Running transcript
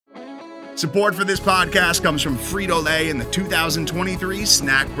Support for this podcast comes from Frito-Lay and the 2023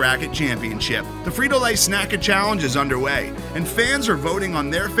 Snack Bracket Championship. The Frito-Lay Snack-It Challenge is underway, and fans are voting on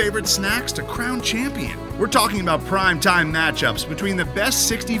their favorite snacks to crown champion. We're talking about prime-time matchups between the best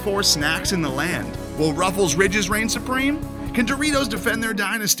 64 snacks in the land. Will Ruffles Ridges reign supreme? Can Doritos defend their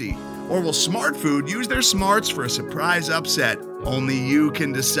dynasty? Or will Smart Food use their smarts for a surprise upset? Only you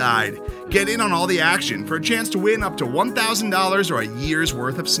can decide. Get in on all the action for a chance to win up to $1,000 or a year's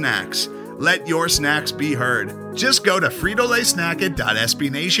worth of snacks. Let your snacks be heard. Just go to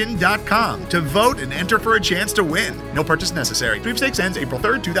fritolaysnacket.sbnation.com to vote and enter for a chance to win. No purchase necessary. Sweepstakes ends April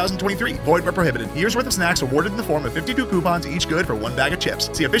 3rd, 2023. Void where prohibited. Year's worth of snacks awarded in the form of 52 coupons, each good for one bag of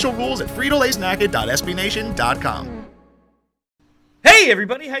chips. See official rules at fritolaysnacket.sbnation.com. Hey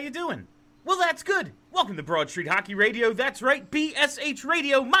everybody, how you doing? Well, that's good. Welcome to Broad Street Hockey Radio. That's right, BSH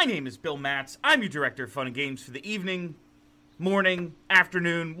Radio. My name is Bill Matz. I'm your director of fun and games for the evening, morning,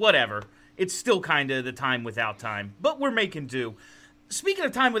 afternoon, whatever. It's still kind of the time without time, but we're making do. Speaking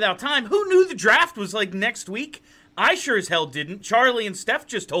of time without time, who knew the draft was like next week? I sure as hell didn't. Charlie and Steph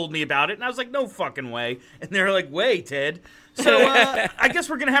just told me about it, and I was like, no fucking way. And they're like, way, Ted. So I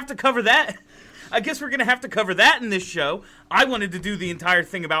guess we're going to have to cover that. In this show. I wanted to do the entire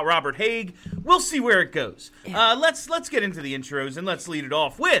thing about Robert Haig. We'll see where it goes. Let's get into the intros, and let's lead it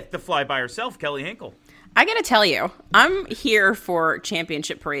off with the fly by herself, Kelly Hinkle. I gotta tell you, I'm here for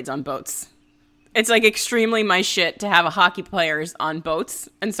championship parades on boats. It's like extremely my shit to have hockey players on boats,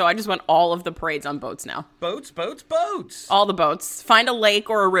 and so I just want all of the parades on boats now. Boats. All the boats. Find a lake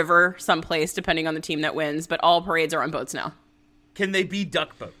or a river someplace, depending on the team that wins, but all parades are on boats now. Can they be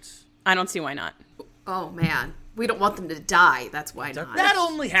duck boats? I don't see why not. Oh, man. We don't want them to die. That's why not. That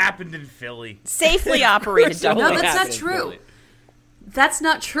only happened in Philly. Safely operated duck boats. No, that's not true. That's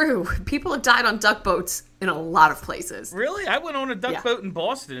not true. People have died on duck boats in a lot of places. Really? I went on a duck boat in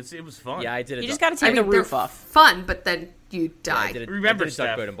Boston. It was fun. Yeah, I did. You just got to take the roof off. Fun, but then you die. Yeah, Remember, I did a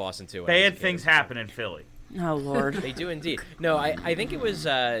duck boat in Boston too. Bad things happen in Philly. Oh, Lord. They do indeed. No, I think it was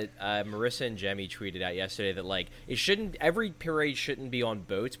Marissa and Jemmy tweeted out yesterday that, like, every parade shouldn't be on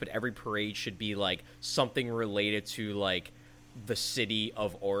boats, but every parade should be, like, something related to, like, the city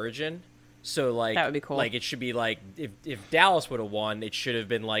of origin. So, like, that would be cool. Like, it should be, like, if Dallas would have won, it should have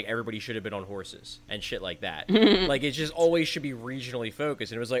been, like, everybody should have been on horses and shit like that. Like, it just always should be regionally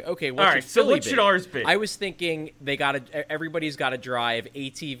focused. And it was like, okay, what should ours be? I was thinking everybody's got to drive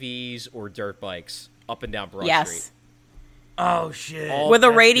ATVs or dirt bikes up and down Broad Street. Oh, shit. With a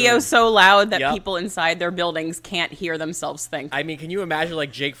radio so loud that people inside their buildings can't hear themselves think. I mean, can you imagine,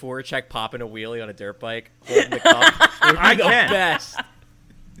 like, Jake Voracek popping a wheelie on a dirt bike, holding the cup? I can. Best.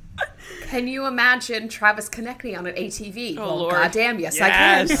 Can you imagine Travis Konechny on an ATV? Oh, Lord. Goddamn, yes, I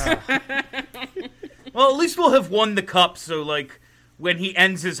can. Well, at least we'll have won the cup, so, like, when he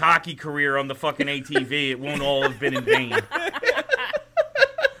ends his hockey career on the fucking ATV, it won't all have been in vain.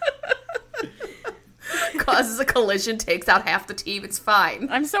 Causes a collision, takes out half the team, it's fine.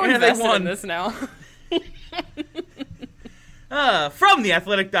 I'm so invested in this now. From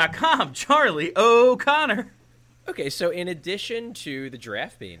theathletic.com, Charlie O'Connor. Okay, so in addition to the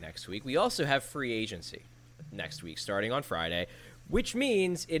draft being next week, we also have free agency next week, starting on Friday, which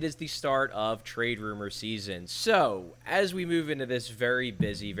means it is the start of trade rumor season. So, as we move into this very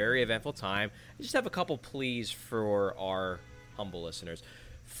busy, very eventful time, I just have a couple pleas for our humble listeners.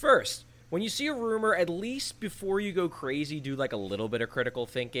 First, when you see a rumor, at least before you go crazy, do like a little bit of critical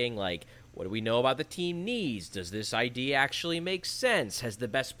thinking, like, what do we know about the team needs? Does this idea actually make sense? Has the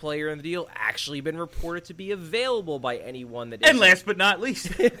best player in the deal actually been reported to be available by anyone that And last but not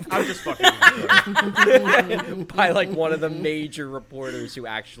least, I'm just fucking by like one of the major reporters who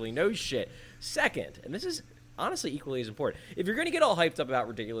actually knows shit. Second, and this is honestly equally as important, if you're going to get all hyped up about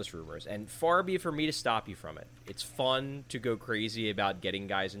ridiculous rumors, and far be it for me to stop you from it, it's fun to go crazy about getting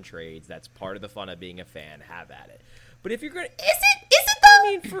guys in trades. That's part of the fun of being a fan. Have at it. But if you're going to... Is it though? I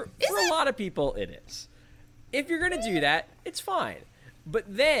mean, for a lot of people, it is. If you're going to do that, it's fine. But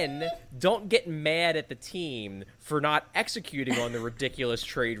then, don't get mad at the team for not executing on the ridiculous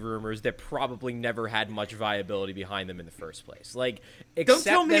trade rumors that probably never had much viability behind them in the first place. Like, don't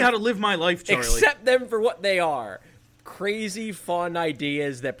tell me how to live my life, Charlie. Accept them for what they are. Crazy, fun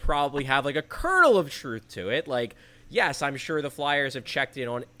ideas that probably have, like, a kernel of truth to it. Like, yes, I'm sure the Flyers have checked in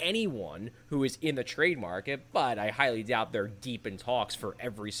on anyone who is in the trade market, but I highly doubt they're deep in talks for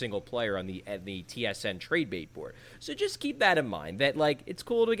every single player on the TSN trade bait board. So just keep that in mind, that, like, it's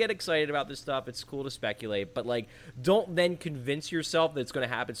cool to get excited about this stuff. It's cool to speculate, but, like, don't then convince yourself that it's going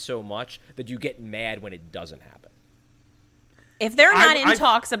to happen so much that you get mad when it doesn't happen. If they're not in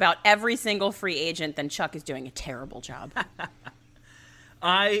talks about every single free agent, then Chuck is doing a terrible job.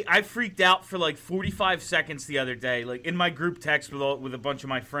 I freaked out for like 45 seconds the other day. Like in my group text with a bunch of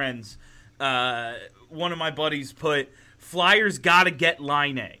my friends, one of my buddies put, Flyers gotta get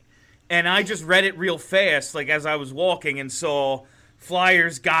Line. And I just read it real fast, like as I was walking, and saw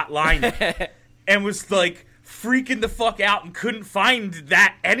Flyers got Line. And was like freaking the fuck out and couldn't find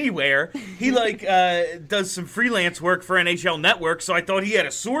that anywhere. He like does some freelance work for NHL Network, so I thought he had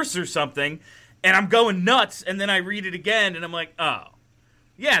a source or something. And I'm going nuts, and then I read it again, and I'm like, oh.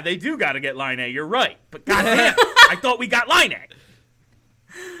 Yeah, they do got to get Line. You're right. But goddamn, I thought we got Line.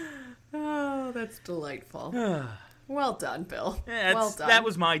 Oh, that's delightful. Well done, Bill. Yeah, well done. That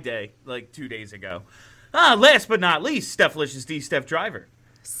was my day, like 2 days ago. Last but not least, Stephlicious D, Steph Driver.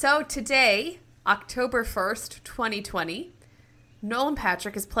 So today, October 1st, 2020, Nolan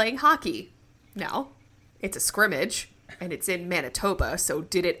Patrick is playing hockey. Now, it's a scrimmage, and it's in Manitoba, so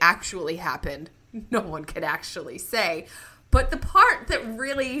did it actually happen? No one can actually say. But the part that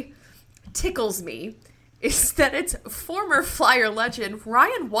really tickles me is that it's former Flyer legend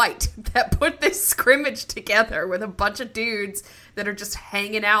Ryan White that put this scrimmage together with a bunch of dudes that are just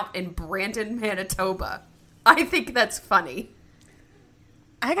hanging out in Brandon, Manitoba. I think that's funny.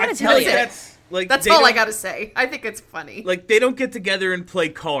 I gotta tell you. That's all I gotta say. I think it's funny. Like, they don't get together and play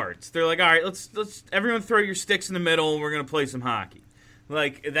cards. They're like, all right, let's everyone throw your sticks in the middle and we're going to play some hockey.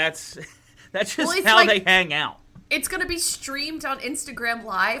 Like, that's just how they hang out. It's going to be streamed on Instagram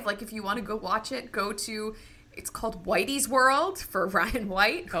Live. Like, if you want to go watch it, go to, it's called Whitey's World for Ryan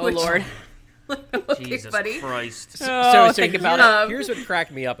White. Oh, Lord. Okay, Jesus buddy. Christ. So think about it. Here's what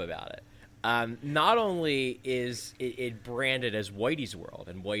cracked me up about it. Not only is it branded as Whitey's World,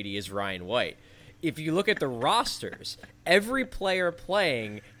 and Whitey is Ryan White, if you look at the rosters, every player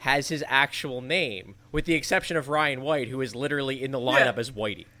playing has his actual name, with the exception of Ryan White, who is literally in the lineup as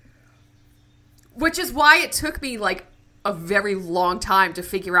Whitey. Which is why it took me, like, a very long time to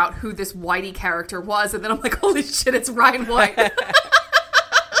figure out who this Whitey character was, and then I'm like, holy shit, it's Ryan White.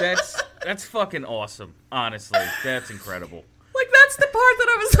 That's fucking awesome, honestly. That's incredible. Like, that's the part that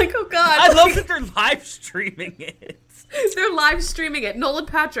I was like, oh god. I love that they're live streaming it. They're live streaming it. Nolan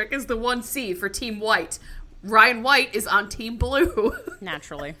Patrick is the 1C for Team White. Ryan White is on Team Blue.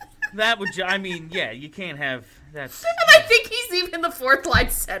 Naturally. That would, yeah, you can't have, that's... And I think he's even the fourth line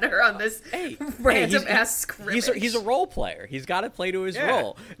center on this random-ass scrimmage. He's a role player. He's got to play to his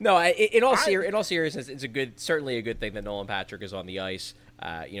role. No, in all seriousness, it's certainly a good thing that Nolan Patrick is on the ice,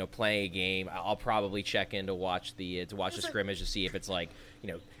 playing a game. I'll probably check in to watch the scrimmage to see if it's like,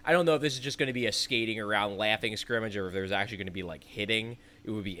 I don't know if this is just going to be a skating around laughing scrimmage or if there's actually going to be like hitting. It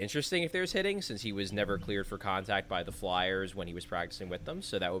would be interesting if there's hitting, since he was never cleared for contact by the Flyers when he was practicing with them.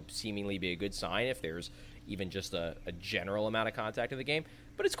 So that would seemingly be a good sign if there's even just a general amount of contact in the game.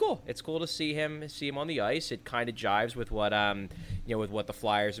 But it's cool. It's cool to see him on the ice. It kind of jives with what with what the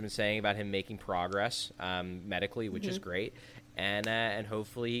Flyers have been saying about him making progress medically, which is great. And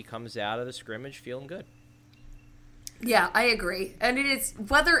hopefully he comes out of the scrimmage feeling good. Yeah, I agree. And it is,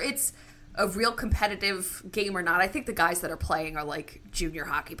 whether it's a real competitive game or not, I think the guys that are playing are like junior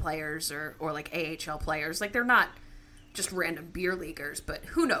hockey players or like AHL players. Like, they're not just random beer leaguers, but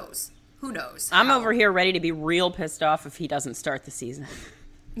who knows? Who knows? I'm over here ready to be real pissed off if he doesn't start the season.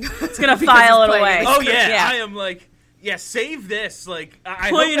 It's going to file it away. Oh, yeah. I am like, yeah, save this. Like, I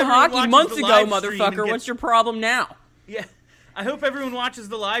playing hope hockey months ago, motherfucker. Gets... What's your problem now? Yeah. I hope everyone watches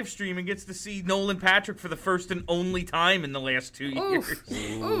the live stream and gets to see Nolan Patrick for the first and only time in the last 2 years.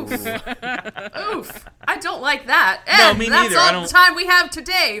 Oof. Oof. I don't like that. And no, me neither. That's all the time we have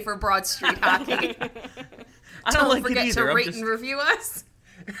today for Broad Street Hockey. I don't like forget it either. to rate and review us.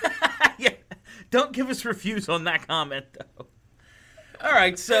 Yeah. Don't give us reviews on that comment, though. All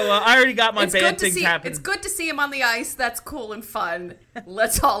right, so I already got my bad things happening. It's good to see him on the ice. That's cool and fun.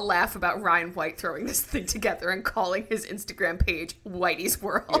 Let's all laugh about Ryan White throwing this thing together and calling his Instagram page Whitey's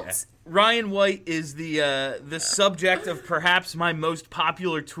World. Yeah. Ryan White is the subject of perhaps my most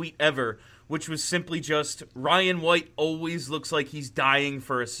popular tweet ever, which was simply just, Ryan White always looks like he's dying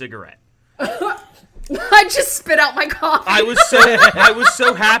for a cigarette. I just spit out my coffee. I was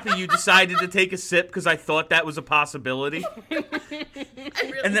so happy you decided to take a sip because I thought that was a possibility.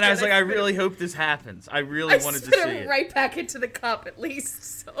 And then I was like, I really hope this happens. I really wanted to see it. Right back into the cup at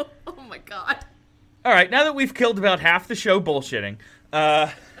least. So, oh my god. All right, now that we've killed about half the show bullshitting,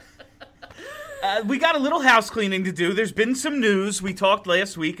 we got a little house cleaning to do. There's been some news. We talked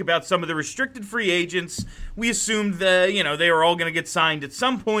last week about some of the restricted free agents. We assumed they were all going to get signed at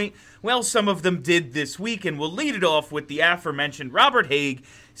some point. Well, some of them did this week, and we'll lead it off with the aforementioned Robert Haig.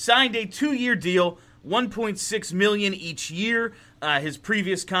 Signed a 2-year deal, $1.6 million each year. His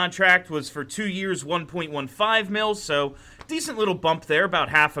previous contract was for 2 years, $1.15 million, so decent little bump there, about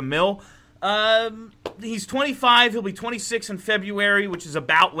 $500,000. He's 25. He'll be 26 in February, which is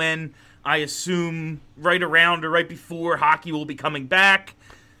about when I assume right around or right before hockey will be coming back.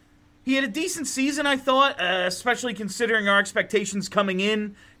 He had a decent season, I thought, especially considering our expectations coming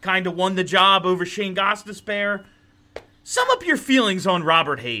in. Kind of won the job over Shane Gostisbehere. Sum up your feelings on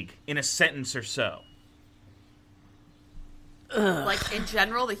Robert Haig in a sentence or so. Like, in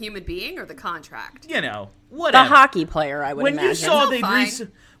general, the human being or the contract? You know, whatever. The hockey player, I would When imagine. you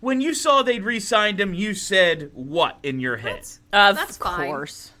saw they'd re-signed him, you said what in your head? That's of fine.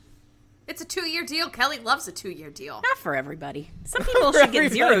 course. It's a 2-year deal. Kelly loves a 2-year deal. Not for everybody. Some people should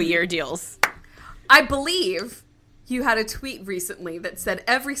get 0-year deals. I believe you had a tweet recently that said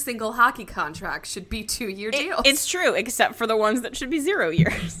every single hockey contract should be 2-year deals. It's true, except for the ones that should be 0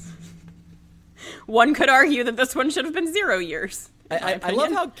 years. One could argue that this one should have been 0 years. I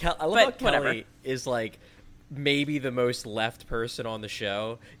love how Kelly whatever. is like maybe the most left person on the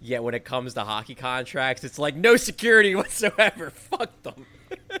show, yet when it comes to hockey contracts, it's like no security whatsoever. Fuck them.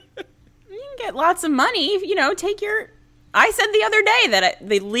 You can get lots of money, you know, take your... I said the other day that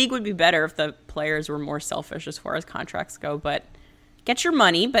the league would be better if the players were more selfish as far as contracts go, but get your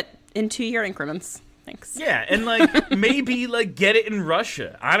money, but in 2-year increments. Thanks. Yeah, and like maybe like get it in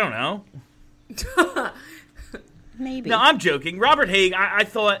Russia. I don't know. Maybe. No, I'm joking. Robert Haig, I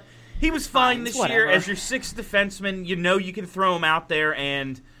thought he was fine this year whatever. as your sixth defenseman. You know you can throw him out there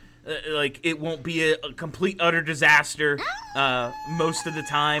and like it won't be a complete utter disaster most of the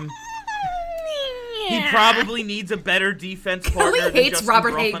time. He probably needs a better defense partner. Kelly than hates Justin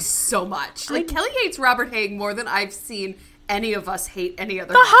Robert Braun. Haig so much. Like, Kelly hates Robert Haig more than I've seen any of us hate any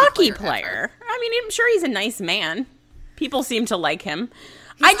other The hockey player. player. I mean, I'm sure he's a nice man. People seem to like him.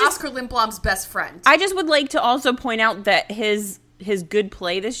 He's Oscar Lindblom's best friend. I just would like to also point out that his good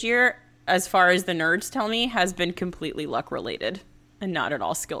play this year, as far as the nerds tell me, has been completely luck related and not at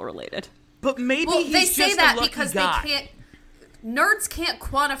all skill related. But maybe Well, he's they just say a that lucky because guy. they can't. Nerds can't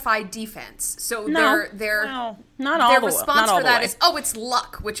quantify defense, so No. their Well, not all their the way. response Not all for the that way. is, oh, it's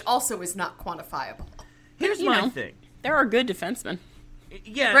luck, which also is not quantifiable. Here's You my know. thing. There are good defensemen.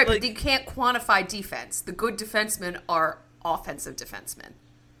 Yeah, Right, like, but you can't quantify defense. The good defensemen are offensive defensemen.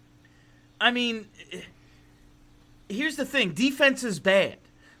 I mean, here's the thing: defense is bad.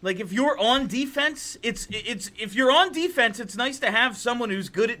 Like if you're on defense, it's if you're on defense, it's nice to have someone who's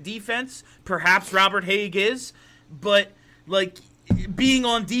good at defense. Perhaps Robert Haig is, but like being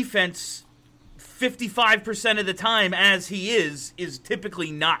on defense 55% of the time as he is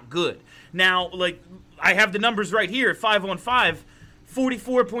typically not good. Now, like I have the numbers right here: 5-on-5,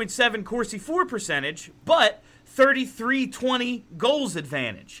 44.7 Corsi for percentage, but 33-20 goals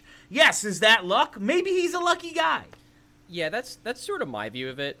advantage. Yes, is that luck? Maybe he's a lucky guy. Yeah, that's sort of my view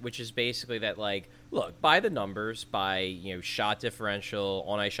of it, which is basically that, like, look, by the numbers, by, you know, shot differential,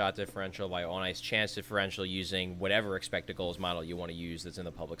 on-ice shot differential, by on-ice chance differential, using whatever expected goals model you want to use that's in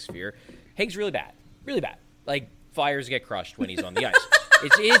the public sphere, Haig's really bad. Really bad. Like, Flyers get crushed when he's on the ice.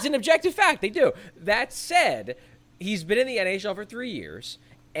 It's an objective fact. They do. That said, he's been in the NHL for 3 years,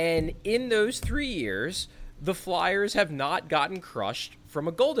 and in those 3 years, the Flyers have not gotten crushed from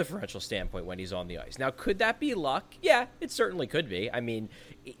a goal differential standpoint when he's on the ice. Now, could that be luck? Yeah, it certainly could be. I mean,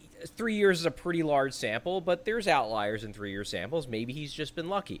 3 years is a pretty large sample, but there's outliers in 3-year samples. Maybe he's just been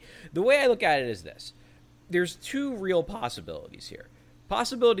lucky. The way I look at it is this. There's two real possibilities here.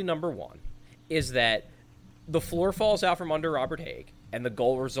 Possibility number one is that the floor falls out from under Robert Haig, and the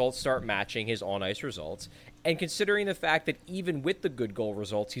goal results start matching his on-ice results. And considering the fact that even with the good goal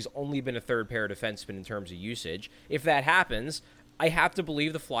results, he's only been a third-pair defenseman in terms of usage, if that happens, I have to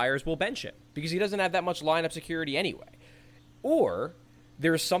believe the Flyers will bench him because he doesn't have that much lineup security anyway. Or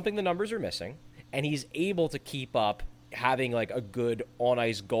there's something the numbers are missing, and he's able to keep up having like a good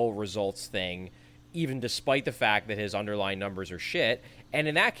on-ice goal results thing, even despite the fact that his underlying numbers are shit. And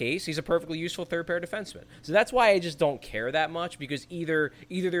in that case, he's a perfectly useful third-pair defenseman. So that's why I just don't care that much, because either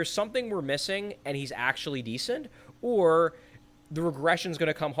there's something we're missing and he's actually decent, or the regression's going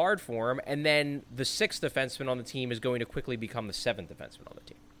to come hard for him, and then the sixth defenseman on the team is going to quickly become the seventh defenseman on the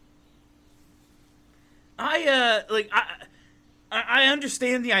team. I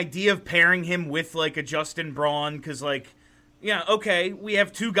understand the idea of pairing him with like a Justin Braun, because like, yeah, okay, we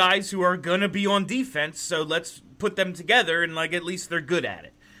have two guys who are gonna be on defense, so let's put them together and like at least they're good at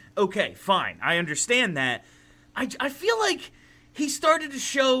it. Okay, fine, I understand that. I feel like he started to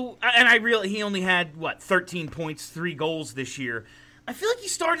show, and he only had 13 points, 3 goals this year. I feel like he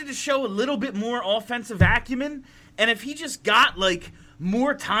started to show a little bit more offensive acumen, and if he just got like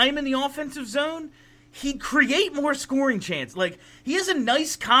more time in the offensive zone, he'd create more scoring chance. Like, he has a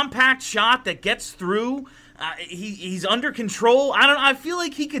nice compact shot that gets through. He's under control. I feel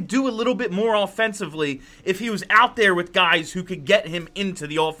like he could do a little bit more offensively if he was out there with guys who could get him into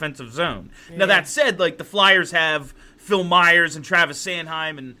the offensive zone. Yeah. Now, that said, like, the Flyers have Phil Myers and Travis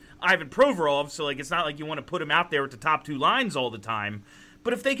Sanheim and Ivan Provorov, so, like, it's not like you want to put him out there with the top two lines all the time.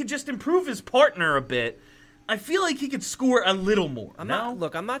 But if they could just improve his partner a bit, I feel like he could score a little more. I'm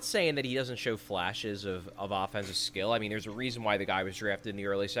not saying that he doesn't show flashes of offensive skill. I mean, there's a reason why the guy was drafted in the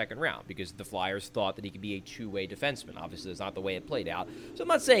early second round, because the Flyers thought that he could be a two-way defenseman. Obviously, that's not the way it played out. So I'm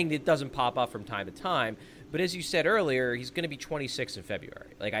not saying that it doesn't pop up from time to time, but as you said earlier, he's going to be 26 in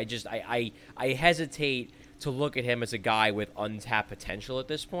February. Like, I hesitate to look at him as a guy with untapped potential at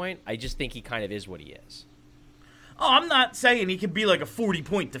this point. I just think he kind of is what he is. Oh, I'm not saying he could be like a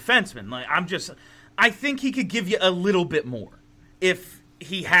 40-point defenseman. Like, I think he could give you a little bit more if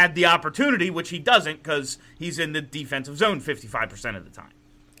he had the opportunity, which he doesn't because he's in the defensive zone 55% of the time.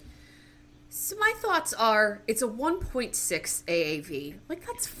 So my thoughts are, it's a 1.6 AAV. Like,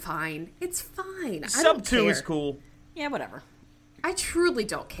 that's fine. It's fine. Sub 2 is cool. Yeah, whatever. I truly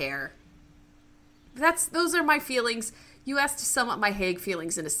don't care. Those are my feelings. You asked to sum up my Hague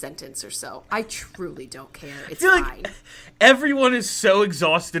feelings in a sentence or so. I truly don't care. It's fine. Like everyone is so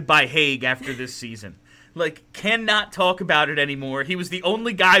exhausted by Hague after this season. Like, cannot talk about it anymore. He was the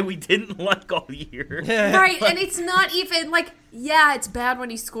only guy we didn't like all year. Right, and it's not even, like, yeah, it's bad when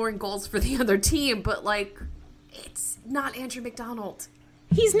he's scoring goals for the other team, but, like, it's not Andrew McDonald.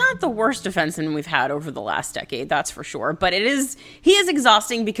 He's not the worst defenseman we've had over the last decade, that's for sure. But he is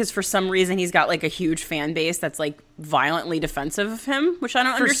exhausting because for some reason he's got like a huge fan base that's like violently defensive of him, which I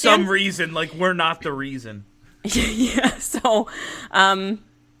don't understand. For some reason, like we're not the reason. Yeah, so,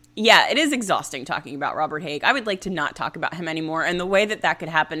 yeah, it is exhausting talking about Robert Hague. I would like to not talk about him anymore. And the way that could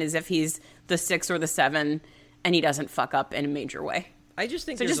happen is if he's the 6 or the 7 and he doesn't fuck up in a major way. I just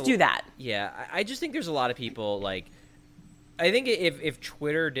think so. Just do that. Yeah, I just think there's a lot of people like. I think if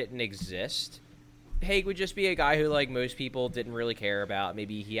Twitter didn't exist, Hague would just be a guy who, like, most people didn't really care about.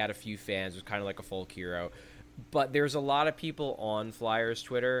 Maybe he had a few fans, was kind of like a folk hero. But there's a lot of people on Flyers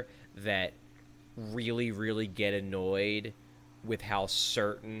Twitter that really, really get annoyed with how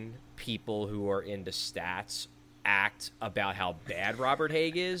certain people who are into stats act about how bad Robert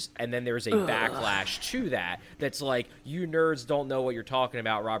Hague is, and then there's a backlash to that that's like, you nerds don't know what you're talking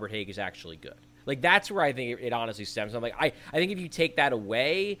about, Robert Hague is actually good. Like, that's where I think it honestly stems. I'm like, I think if you take that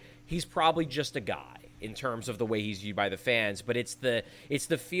away, he's probably just a guy in terms of the way he's viewed by the fans. But it's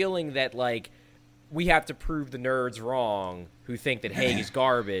the feeling that, like, we have to prove the nerds wrong who think that Hague is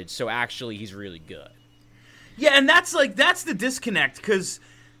garbage, so actually he's really good. Yeah, and that's the disconnect, because,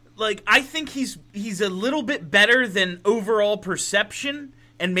 like, I think he's a little bit better than overall perception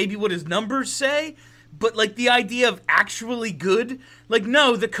and maybe what his numbers say. But, like, the idea of actually good, like,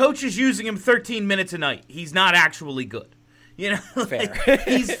 no, the coach is using him 13 minutes a night. He's not actually good. You know? Fair.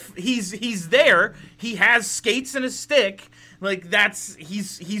 Like, he's there. He has skates and a stick. Like,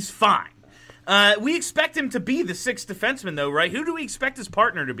 he's fine. We expect him to be the 6th defenseman, though, right? Who do we expect his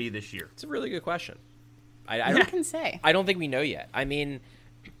partner to be this year? It's a really good question. I can say. I don't think we know yet. I mean,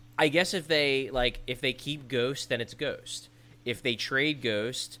 I guess if they keep Ghost, then it's Ghost. If they trade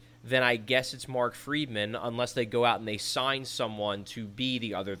Ghost, then I guess it's Mark Friedman, unless they go out and they sign someone to be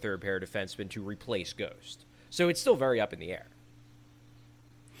the other third pair defenseman to replace Ghost. So it's still very up in the air.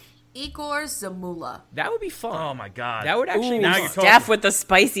 Igor Zamula. That would be fun. Oh, my God. That would actually be now fun. you're Steph with the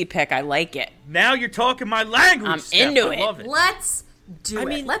spicy pick. I like it. Now you're talking my language, I'm Steph. into I it. love it. Let's do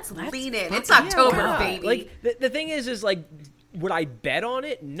it. Let's lean in. It's October, baby. Like, the thing is like, would I bet on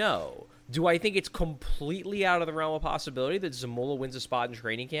it? No. Do I think it's completely out of the realm of possibility that Zamula wins a spot in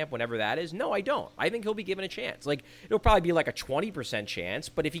training camp whenever that is? No, I don't. I think he'll be given a chance. Like, it'll probably be like a 20% chance,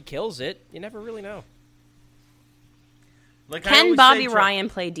 but if he kills it, you never really know. Like Can Bobby Ryan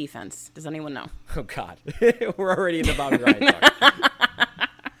play defense? Does anyone know? Oh, God. We're already in the Bobby Ryan talk.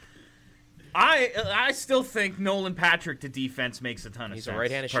 I still think Nolan Patrick to defense makes a ton of sense. He's a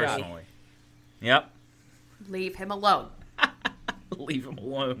right-handed shot. Personally. Yep. Leave him alone. Leave him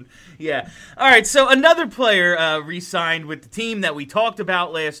alone. Yeah. All right, so another player re-signed with the team that we talked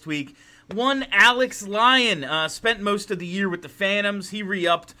about last week. One Alex Lyon spent most of the year with the Phantoms. He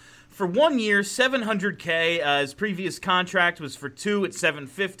re-upped for 1 year, $700K. His previous contract was for 2 at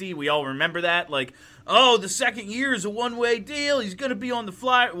 $750. We all remember that. Like, oh, the second year is a one-way deal. He's going to be on the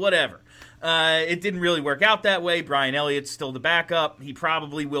fly. Whatever. It didn't really work out that way. Brian Elliott's still the backup. He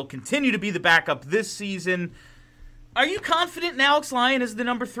probably will continue to be the backup this season. Are you confident in Alex Lyon as the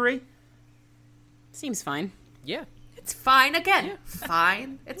number 3? Seems fine. Yeah. It's fine again.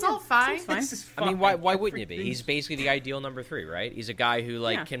 Fine. It's all fine. It's fine. This is I mean, fine. why wouldn't you be? Everything's- He's basically the ideal number 3, right? He's a guy who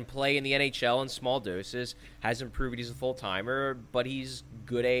can play in the NHL in small doses, hasn't proven he's a full timer, but he's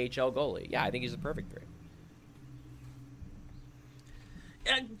good AHL goalie. Yeah, I think he's the perfect 3.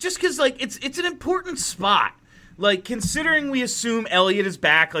 Just because, it's an important spot. Like, considering we assume Elliott is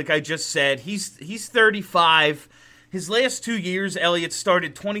back, like I just said, he's 35. His last 2 years, Elliott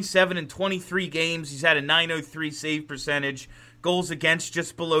started 27 and 23 games. He's had a .903 save percentage, goals against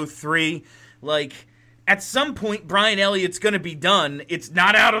just below 3. Like, at some point, Brian Elliott's going to be done. It's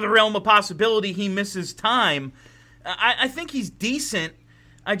not out of the realm of possibility he misses time. I think he's decent.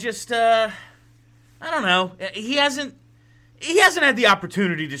 I just, I don't know. He hasn't had the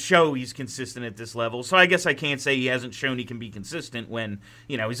opportunity to show he's consistent at this level, so I guess I can't say he hasn't shown he can be consistent when,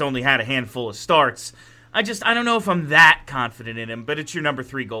 he's only had a handful of starts. I don't know if I'm that confident in him, but it's your number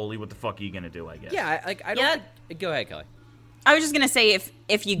 3 goalie. What the fuck are you going to do, I guess? Yeah, I don't... Go ahead, Kelly. I was just going to say,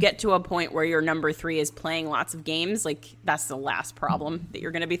 if you get to a point where your number 3 is playing lots of games, that's the last problem that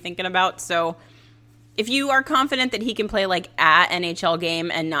you're going to be thinking about. So if you are confident that he can play, at NHL game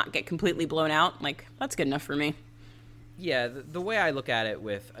and not get completely blown out, that's good enough for me. Yeah, the way I look at it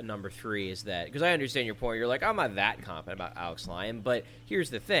with a number 3 is that... Because I understand your point. You're like, I'm not that confident about Alex Lyon, but here's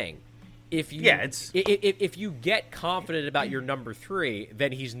the thing. If you get confident about your number 3,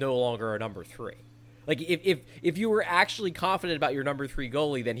 then he's no longer a number 3. Like, if you were actually confident about your number 3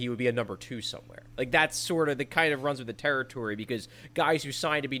 goalie, then he would be a number 2 somewhere. Like, that's sort of the kind of runs with the territory, because guys who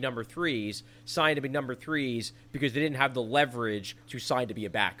signed to be number 3s because they didn't have the leverage to sign to be a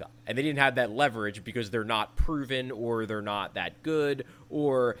backup. And they didn't have that leverage because they're not proven, or they're not that good,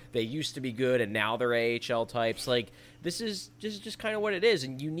 or they used to be good and now they're AHL types. Like, this is just kind of what it is.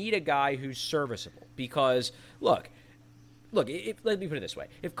 And you need a guy who's serviceable, because, Look, let me put it this way.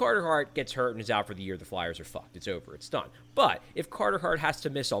 If Carter Hart gets hurt and is out for the year, the Flyers are fucked. It's over. It's done. But if Carter Hart has to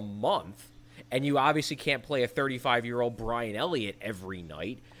miss a month, and you obviously can't play a 35-year-old Brian Elliott every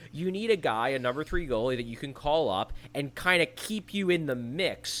night, you need a guy, a number 3 goalie, that you can call up and kind of keep you in the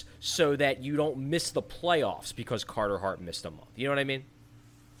mix so that you don't miss the playoffs because Carter Hart missed a month. You know what I mean?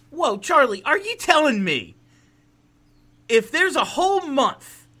 Whoa, Charlie, are you telling me if there's a whole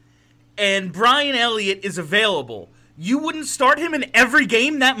month and Brian Elliott is available, you wouldn't start him in every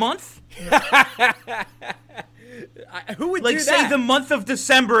game that month? Who would do that? Say the month of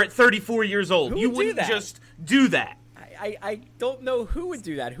December at 34 years old. Who You would do wouldn't that? just do that. I don't know who would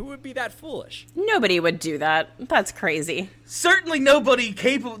do that. Who would be that foolish? Nobody would do that. That's crazy. Certainly nobody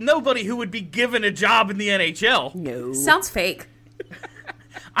who would be given a job in the NHL. No. Sounds fake.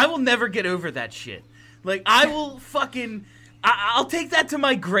 I will never get over that shit. Like, I will fucking... I'll take that to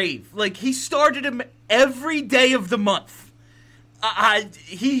my grave. Like, he started him every day of the month.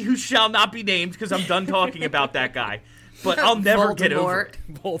 He who shall not be named, because I'm done talking about that guy. But I'll never get over it.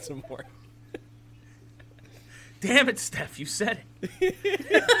 Baltimore. Damn it, Steph, you said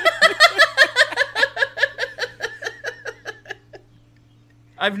it.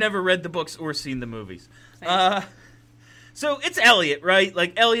 I've never read the books or seen the movies. So it's Elliott, right?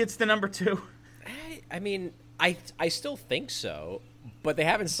 Like, Elliott's the number 2? I mean, I still think so, but they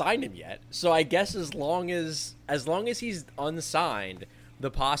haven't signed him yet. So I guess as long as he's unsigned, the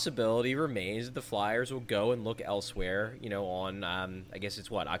possibility remains that the Flyers will go and look elsewhere, on, I guess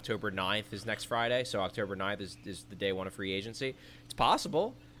it's October 9th is next Friday. So October 9th is the day 1 of free agency. It's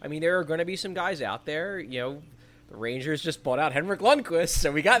possible. I mean, there are going to be some guys out there, The Rangers just bought out Henrik Lundqvist,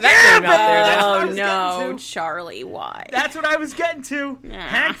 so we got that name out there. That's what I Oh, was no, getting to. Charlie, why? That's what I was getting to. Yeah.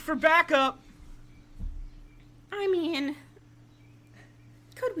 Hank for backup. I mean,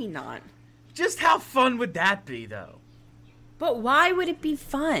 could we not? Just how fun would that be, though? But why would it be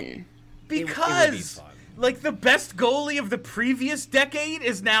fun? Because, fun. like, the best goalie of the previous decade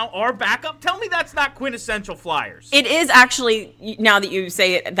is now our backup? Tell me that's not quintessential Flyers. It is actually, now that you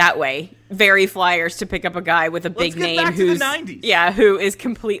say it that way, very Flyers to pick up a guy with a big Let's get name back to the who's 90s. Yeah, who is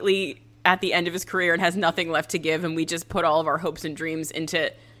completely at the end of his career and has nothing left to give, and we just put all of our hopes and dreams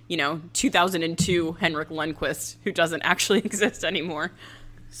into 2002 Henrik Lundqvist, who doesn't actually exist anymore.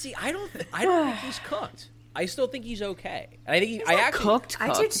 See, I don't think he's cooked. I still think he's okay. And I think He's not cooked. I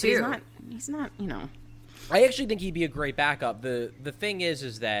do but too. He's not. I actually think he'd be a great backup. The thing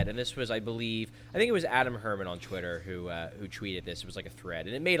is that, and this was, I think it was Adam Herman on Twitter who tweeted this. It was like a thread,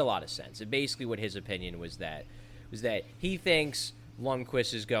 and it made a lot of sense. And basically, what his opinion was that he thinks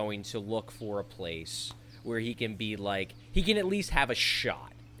Lundqvist is going to look for a place where he can be he can at least have a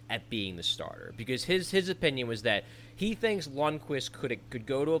shot at being the starter, because his opinion was that he thinks Lundqvist could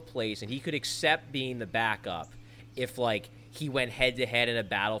go to a place and he could accept being the backup if he went head-to-head in a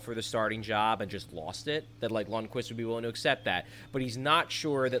battle for the starting job and just lost it, that, like, Lundqvist would be willing to accept that. But he's not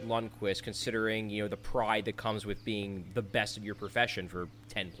sure that Lundqvist, considering, the pride that comes with being the best of your profession for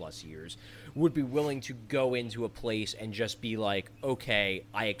 10-plus years, would be willing to go into a place and just be like, okay,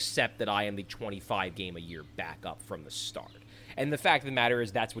 I accept that I am the 25-game-a-year backup from the start. And the fact of the matter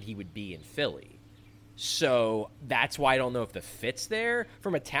is that's what he would be in Philly. So that's why I don't know if the fit's there.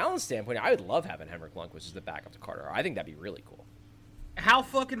 From a talent standpoint, I would love having Henrik Lundqvist as the backup to Carter. I think that'd be really cool. How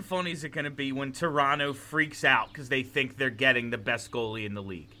fucking funny is it going to be when Toronto freaks out because they think they're getting the best goalie in the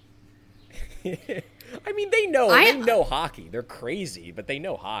league? I mean, they know hockey. They're crazy, but they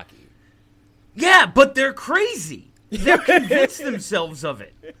know hockey. Yeah, but they're crazy. They're convinced themselves of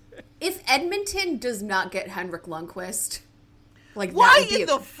it. If Edmonton does not get Henrik Lundqvist, like, why in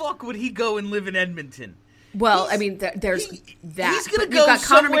the fuck would he go and live in Edmonton? Well, I mean, there's that. He's going to go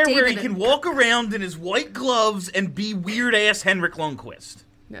somewhere where he can walk around in his white gloves and be weird-ass Henrik Lundqvist.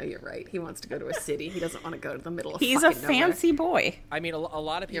 No, you're right. He wants to go to a city. He doesn't want to go to the middle of He's a fucking nowhere. fancy boy. I mean, a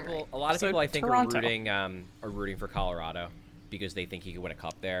lot of people, right. a lot of So people, I think, Toronto. are rooting for Colorado because they think he could win a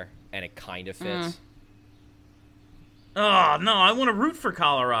cup there, and it kind of fits. Oh, no, I want to root for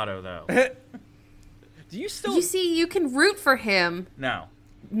Colorado, though. Do you still? You see, you can root for him No,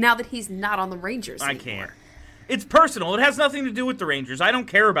 now that he's not on the Rangers I anymore. can't. It's personal. It has nothing to do with the Rangers. I don't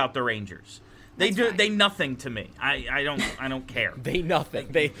care about the Rangers. They nothing to me. I don't care. They nothing.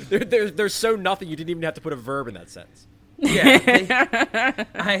 They're so nothing. You didn't even have to put a verb in that sentence. Yeah.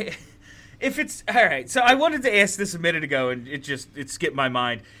 If it's all right, so I wanted to ask this a minute ago, and it skipped my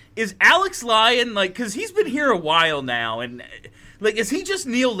mind. Is Alex Lyon, like, because he's been here a while now, and like, is he just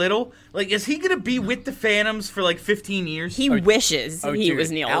Neil Little? Like, is he gonna be with the Phantoms for like 15 years? He wishes he dude,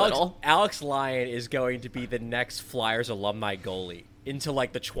 was Neil Alex, Little. Alex Lyon is going to be the next Flyers alumni goalie into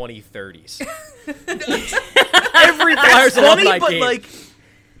like the 2030s. Every Flyers funny, alumni but game. like,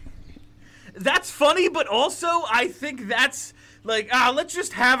 that's funny, but also I think that's like, let's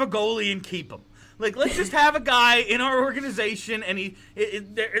just have a goalie and keep him. Like, let's just have a guy in our organization, and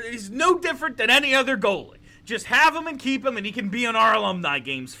he's no different than any other goalie. Just have him and keep him, and he can be on our alumni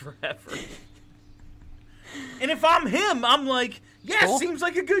games forever. And if I'm him, I'm like, yeah, Cool. Seems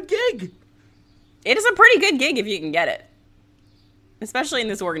like a good gig. It is a pretty good gig if you can get it. Especially in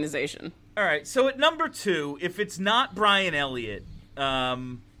this organization. All right, so at number 2, if it's not Brian Elliott,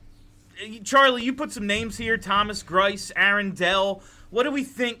 Charlie, you put some names here: Thomas Greiss, Aaron Dell. What do we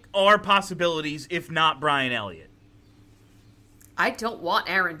think are possibilities if not Brian Elliott? I don't want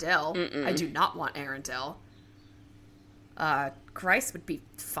Aaron Dell. I do not want Aaron Dell. Grice would be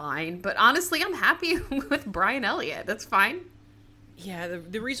fine, but honestly, I'm happy with Brian Elliott. That's fine. Yeah,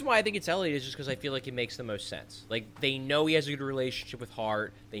 the reason why I think it's Elliott is just because I feel like it makes the most sense. Like, they know he has a good relationship with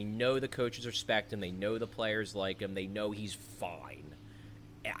Hart. They know the coaches respect him. They know the players like him. They know he's fine.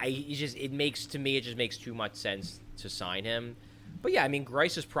 It makes too much sense to sign him. But yeah, I mean,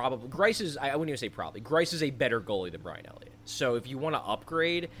 Grice is, I wouldn't even say probably. Grice is a better goalie than Brian Elliott. So if you want to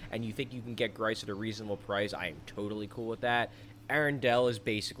upgrade and you think you can get Grice at a reasonable price, I am totally cool with that. Aaron Dell is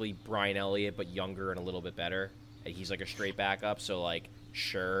basically Brian Elliott, but younger and a little bit better. He's like a straight backup, so like,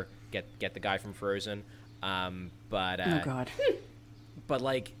 sure, get the guy from Frozen. Oh God. But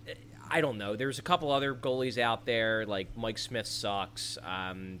like, I don't know. There's a couple other goalies out there. Like Mike Smith sucks.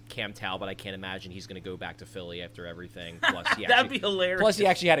 Cam Talbot, I can't imagine he's going to go back to Philly after everything. Plus, That'd be hilarious. Plus, he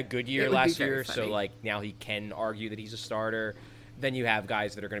actually had a good year It would be last very year, so funny. like now he can argue that he's a starter. Then you have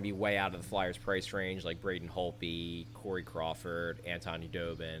guys that are going to be way out of the Flyers' price range, like Braden Holtby, Corey Crawford, Anton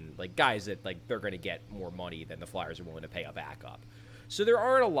Udobin, like guys that like they're going to get more money than the Flyers are willing to pay a backup. So there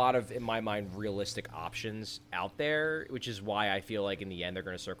aren't a lot of, in my mind, realistic options out there, which is why I feel like in the end they're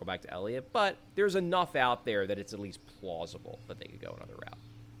going to circle back to Elliott. But there's enough out there that it's at least plausible that they could go another route.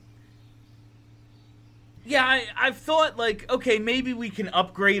 Yeah, I've thought, like, okay, maybe we can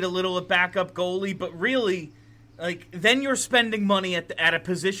upgrade a little at backup goalie, but really, like, then you're spending money at a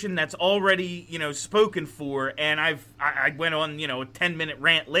position that's already, spoken for, and I went on, a 10-minute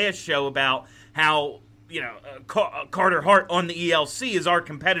rant last show about how, Carter Hart on the ELC is our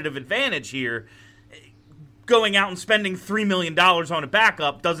competitive advantage here. Going out and spending $3 million on a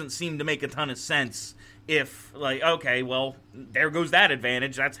backup doesn't seem to make a ton of sense if, like, okay, well, there goes that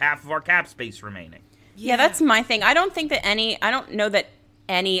advantage. That's half of our cap space remaining. Yeah, that's my thing. I don't know that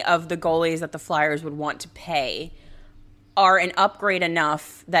any of the goalies that the Flyers would want to pay are an upgrade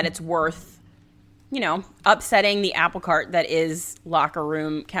enough that it's worth, upsetting the apple cart that is locker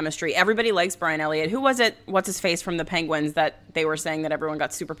room chemistry. Everybody likes Brian Elliott. Who was it? What's his face from the Penguins that they were saying that everyone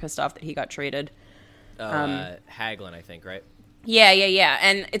got super pissed off that he got traded? Hagelin, I think, right? Yeah.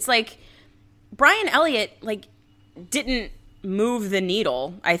 And it's like Brian Elliott, like, didn't move the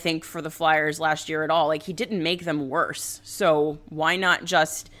needle, I think, for the Flyers last year at all. Like, he didn't make them worse. So why not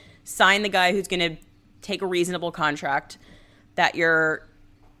just sign the guy who's going to take a reasonable contract that your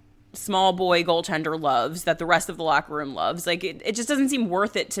small boy goaltender loves, that the rest of the locker room loves? Like, it just doesn't seem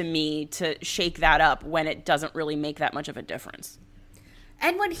worth it to me to shake that up when it doesn't really make that much of a difference.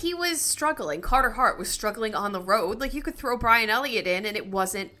 And when he was struggling, Carter Hart was struggling on the road. Like, you could throw Brian Elliott in and it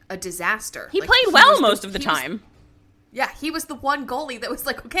wasn't a disaster. He like, played well most of the time. He was the one goalie that was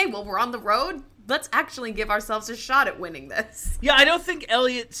like, okay, well, we're on the road. Let's actually give ourselves a shot at winning this. Yeah, I don't think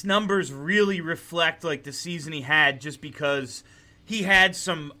Elliott's numbers really reflect like the season he had, just because he had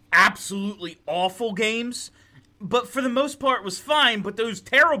some absolutely awful games, but for the most part was fine. But those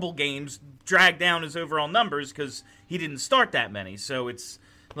terrible games dragged down his overall numbers because he didn't start that many. So it's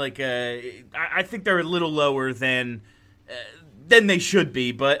like I think they're a little lower than they should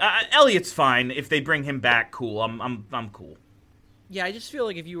be. But Elliott's fine if they bring him back. Cool, I'm cool. Yeah, I just feel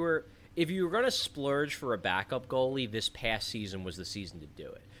like if you were going to splurge for a backup goalie, this past season was the season to do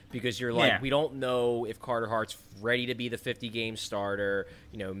it. Because you're like, we don't know if Carter Hart's ready to be the 50-game starter.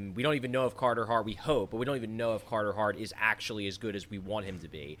 You know, we don't even know if Carter Hart, we hope, but we don't even know if Carter Hart is actually as good as we want him to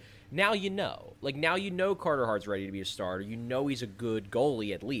be. Now you know. Like, now you know Carter Hart's ready to be a starter. You know he's a good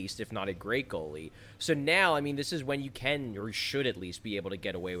goalie, at least, if not a great goalie. So now, I mean, this is when you can, or should at least, be able to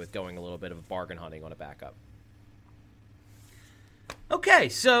get away with going a little bit of bargain hunting on a backup. Okay,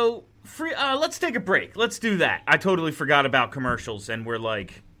 so let's take a break. Let's do that. I totally forgot about commercials, and we're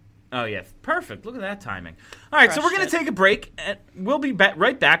like, oh yeah, perfect. Look at that timing. All right, so we're going to take a break, and we'll be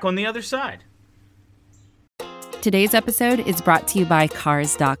right back on the other side. Today's episode is brought to you by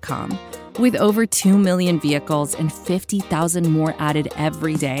Cars.com. With over 2 million vehicles and 50,000 more added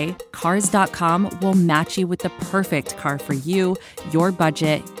every day, Cars.com will match you with the perfect car for you, your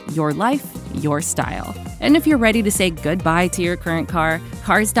budget, your life, your style. And if you're ready to say goodbye to your current car,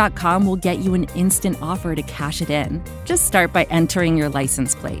 Cars.com will get you an instant offer to cash it in. Just start by entering your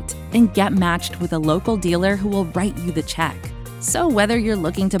license plate and get matched with a local dealer who will write you the check. So whether you're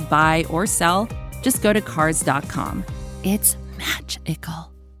looking to buy or sell, just go to Cars.com. It's magical.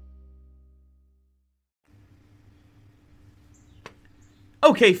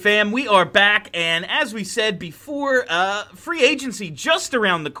 Okay, fam, we are back, and as we said before, free agency just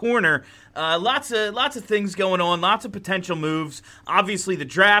around the corner. Lots of things going on, lots of potential moves. Obviously, the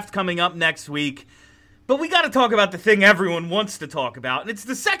draft coming up next week. But we got to talk about the thing everyone wants to talk about, and it's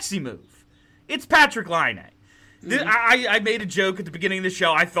the sexy move. It's Patrick Laine. I made a joke at the beginning of the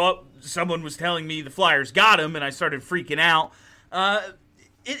show. I thought someone was telling me the Flyers got him, and I started freaking out.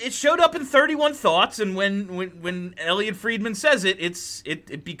 It showed up in 31 Thoughts, and when Elliot Friedman says it,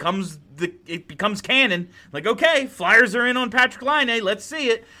 it becomes canon. Like, okay, Flyers are in on Patrick Laine. Let's see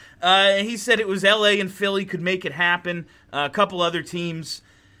it. He said it was L.A. and Philly could make it happen. A couple other teams.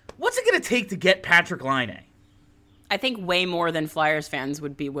 What's it going to take to get Patrick Laine? I think way more than Flyers fans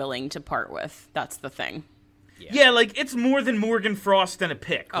would be willing to part with. That's the thing. Yeah, like it's more than Morgan Frost and a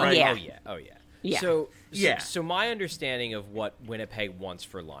pick, right? Yeah. Yeah. So my understanding of what Winnipeg wants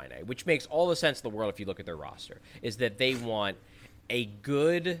for Laine, which makes all the sense in the world if you look at their roster, is that they want a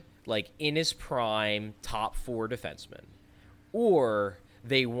good, like, in his prime, top 4 defenseman, or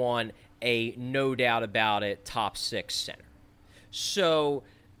they want a no doubt about it top 6 center. So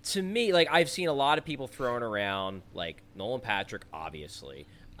to me, like, I've seen a lot of people throwing around, like, Nolan Patrick, obviously.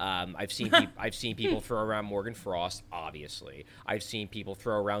 I've seen people throw around Morgan Frost, obviously. I've seen people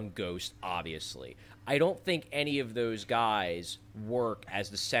throw around Ghost, obviously. I don't think any of those guys work as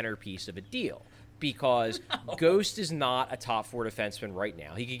the centerpiece of a deal because Ghost is not a top 4 defenseman right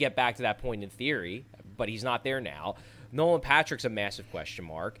now. He could get back to that point in theory, but he's not there now. Nolan Patrick's a massive question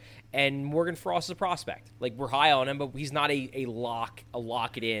mark, and Morgan Frost is a prospect. Like, we're high on him, but he's not a lock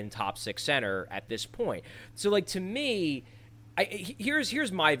it in top 6 center at this point. So, like, to me,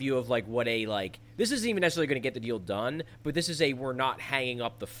 here's my view of, like, what this isn't even necessarily going to get the deal done, but this is a we're not hanging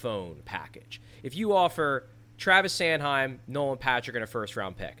up the phone package. If you offer Travis Sanheim, Nolan Patrick, and a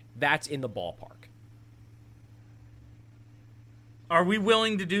first-round pick, that's in the ballpark. Are we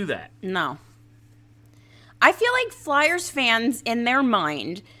willing to do that? No. I feel like Flyers fans, in their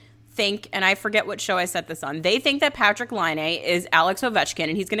mind, think, and I forget what show I set this on, they think that Patrick Laine is Alex Ovechkin,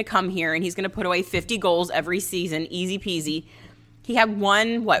 and he's going to come here, and he's going to put away 50 goals every season, easy peasy. He had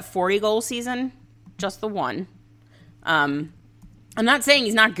one, 40-goal season? Just the one. I'm not saying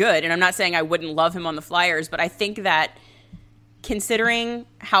he's not good, and I'm not saying I wouldn't love him on the Flyers, but I think that considering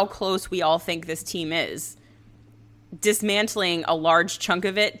how close we all think this team is, dismantling a large chunk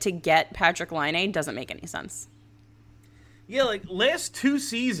of it to get Patrick Laine doesn't make any sense. Yeah, like last 2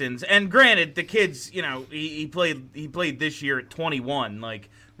 seasons, and granted, the kid's, he played this year at 21, like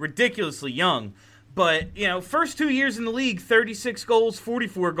ridiculously young. But, first 2 years in the league, 36 goals,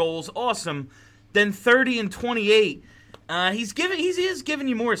 44 goals, awesome. Then 30 and 28. He is giving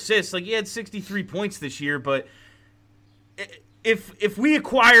you more assists. Like, he had 63 points this year, but if we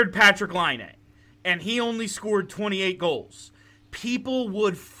acquired Patrick Laine and he only scored 28 goals, people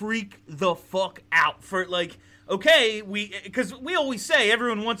would freak the fuck out for, like, okay, because we always say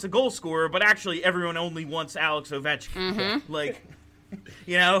everyone wants a goal scorer, but actually everyone only wants Alex Ovechkin. Mm-hmm. Like,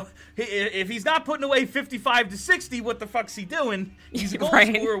 if he's not putting away 55 to 60, what the fuck's he doing? He's a goal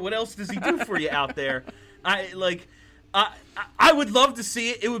scorer. What else does he do for you out there? I would love to see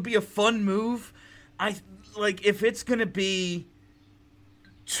it. It would be a fun move. If it's gonna be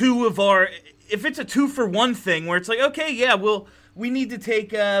if it's a 2-for-1 thing where it's like, okay, yeah, we need to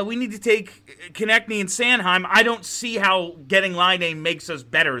take Konechny and Sanheim. I don't see how getting Laine makes us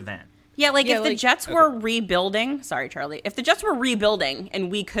better then. Yeah, if the Jets were rebuilding, sorry, Charlie, if the Jets were rebuilding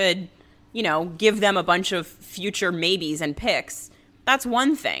and we could, give them a bunch of future maybes and picks, that's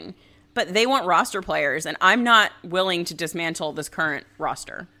one thing. But they want roster players, and I'm not willing to dismantle this current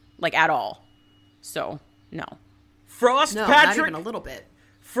roster, at all. So, no. Frost, No, Patrick, not even a little bit.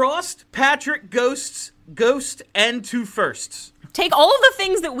 Frost, Patrick, Ghost, and 2 firsts. Take all of the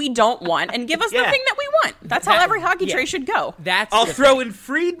things that we don't want and give us the thing that we want. That's how every hockey trade should go. I'll throw in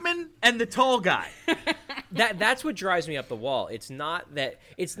Friedman and the tall guy. That's what drives me up the wall. It's not that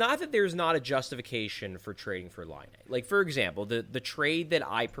there's not a justification for trading for Laine. Like, for example, the trade that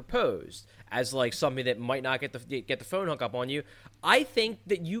I proposed as something that might not get the phone hook up on you. I think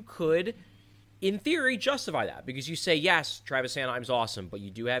that you could, in theory, justify that because you say, yes, Travis Sanheim's awesome, but you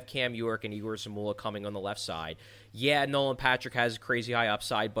do have Cam York and Igor Samula coming on the left side. Yeah, Nolan Patrick has crazy high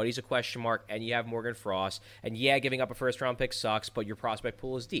upside, but he's a question mark, and you have Morgan Frost. And yeah, giving up a first-round pick sucks, but your prospect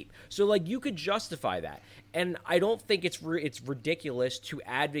pool is deep. So, you could justify that. And I don't think it's ridiculous to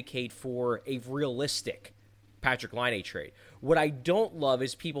advocate for a realistic Patrick Laine trade. What I don't love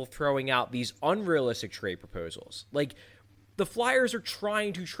is people throwing out these unrealistic trade proposals. The Flyers are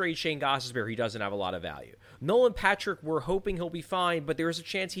trying to trade Shane Gostisbehere. He doesn't have a lot of value. Nolan Patrick, we're hoping he'll be fine, but there's a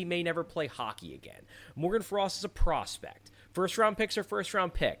chance he may never play hockey again. Morgan Frost is a prospect. First-round picks are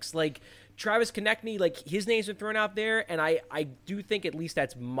first-round picks. Travis Konechny, his name's been thrown out there, and I do think at least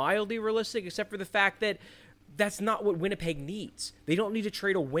that's mildly realistic, except for the fact that that's not what Winnipeg needs. They don't need to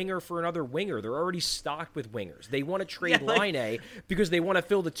trade a winger for another winger. They're already stocked with wingers. They want to trade Laine because they want to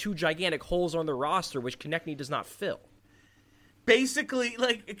fill the 2 gigantic holes on the roster, which Konechny does not fill. Basically,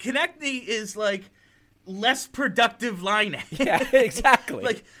 Konechny is less productive Laine. Yeah,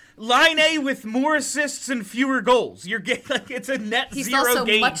 exactly. Laine with more assists and fewer goals. You're getting it's a net He's zero also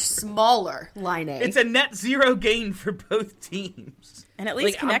gain. much smaller, Laine. It's a net zero gain for both teams. And at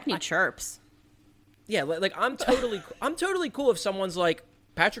least Konechny chirps. Yeah, I'm totally cool if someone's like,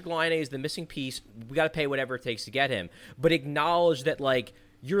 Patrick Laine is the missing piece. We got to pay whatever it takes to get him, but acknowledge that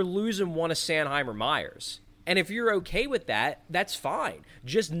you're losing one of Sanheim or Myers. And if you're okay with that, that's fine.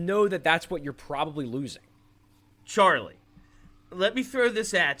 Just know that that's what you're probably losing. Charlie, let me throw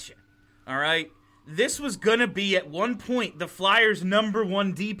this at you, all right? This was going to be, at one point, the Flyers' number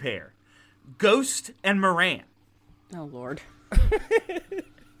 1 D pair. Ghost and Moran. Oh, Lord.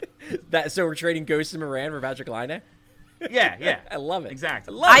 So we're trading Ghost and Moran for Patrick Laine? Yeah. I love it.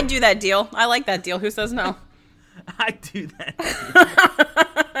 Exactly. I'd do that deal. I like that deal. Who says no? I do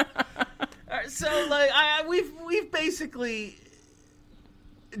that. So we've basically.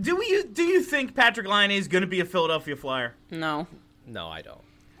 Do you think Patrick Laine is going to be a Philadelphia Flyer? No. No, I don't.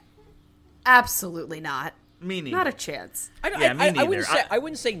 Absolutely not. Me neither. Not a chance. Me neither. I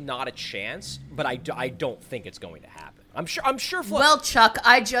wouldn't say not a chance, but I don't think it's going to happen. I'm sure. Well, Chuck,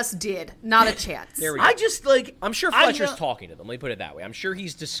 I just did. Not a chance. There we go. I'm sure Fletcher's talking to them. Let me put it that way. I'm sure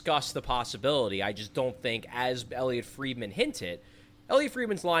he's discussed the possibility. I just don't think, as Elliot Friedman hinted, Elliot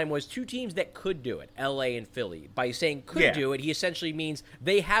Friedman's line was 2 teams that could do it, LA and Philly. By saying could do it, he essentially means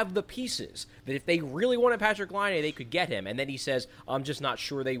they have the pieces, that if they really wanted Patrick Laine, they could get him. And then he says, I'm just not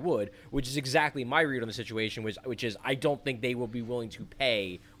sure they would, which is exactly my read on the situation, which is I don't think they will be willing to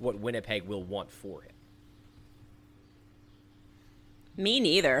pay what Winnipeg will want for him. Me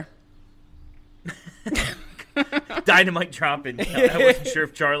neither. Dynamite dropping. I wasn't sure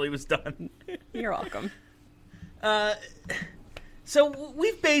if Charlie was done. You're welcome. So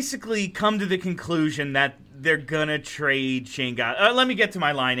we've basically come to the conclusion that they're gonna trade Shane Gostisbehere. Let me get to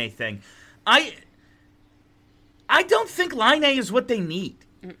my Laine thing. I don't think Laine is what they need.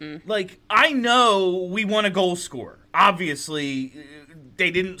 I know we want a goal scorer. Obviously, they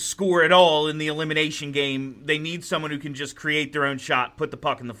didn't score at all in the elimination game. They need someone who can just create their own shot, put the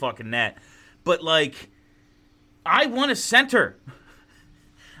puck in the fucking net. But, like, I want a center.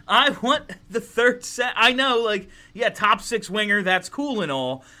 I want the third set. I know, like, yeah, top six winger, that's cool and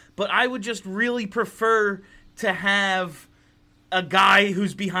all, but I would just really prefer to have a guy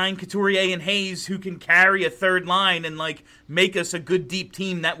who's behind Couturier and Hayes who can carry a third line and, like, make us a good deep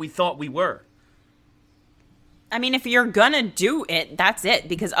team that we thought we were. I mean, if you're gonna do it, that's it,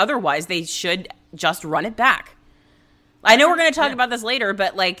 because otherwise they should just run it back. I know we're gonna talk about this later,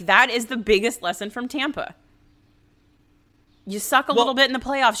 but, like, that is the biggest lesson from Tampa. You suck a little bit in the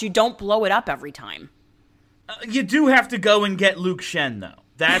playoffs. You don't blow it up every time. You do have to go and get Luke Shen, though.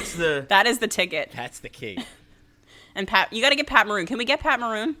 That's the... That is the ticket. That's the key. And Pat, you got to get Pat Maroon. Can we get Pat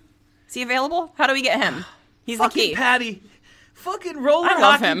Maroon? Is he available? How do we get him? He's the key. Patty. Fucking roller I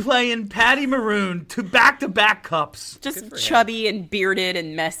love hockey him. playing Patty Maroon to back-to-back cups. Just chubby and bearded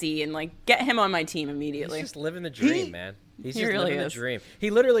and messy, and, like, get him on my team immediately. He's just living the dream, man. He's He just really living the is. dream. He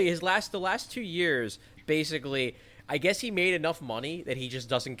literally, the last 2 years, basically, I guess he made enough money that he just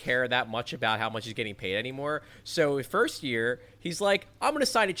doesn't care that much about how much he's getting paid anymore. So his first year, he's like, I'm going to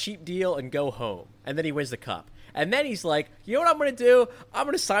sign a cheap deal and go home. And then he wins the cup. And then he's like, you know what I'm going to do? I'm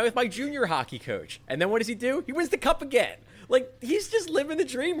going to sign with my junior hockey coach. And then what does he do? He wins the cup again. Like, he's just living the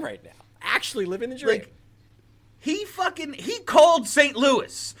dream right now. Actually living the dream. Like, he called St.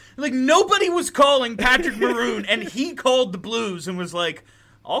 Louis. Like, nobody was calling Patrick Maroon, and he called the Blues and was like,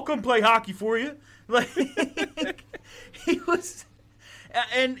 I'll come play hockey for you. Like, he was,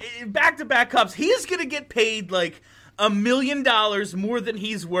 and back-to-back cups. He is going to get paid like $1 million more than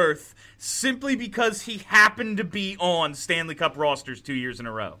he's worth simply because he happened to be on Stanley Cup rosters 2 years in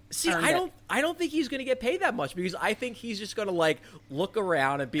a row. See, I don't think he's going to get paid that much because I think he's just going to, like, look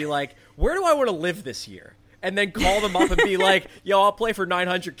around and be like, where do I want to live this year? And then call them up and be like, yo, I'll play for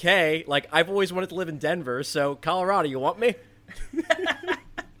 $900K. Like, I've always wanted to live in Denver, so Colorado, you want me?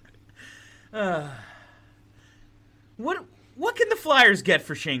 What can the Flyers get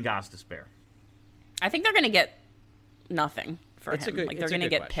for Shane Gostisbehere? I think they're going to get nothing for It's a him. good- Like, it's they're a going to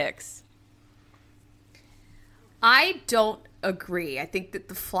good get question. picks. I don't agree. I think that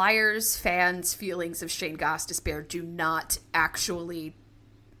the Flyers fans' feelings of Shane Gostisbehere do not actually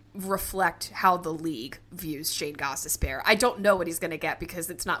reflect how the league views Shane Gostisbehere. I don't know what he's going to get because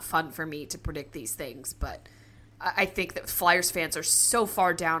it's not fun for me to predict these things, but I think that Flyers fans are so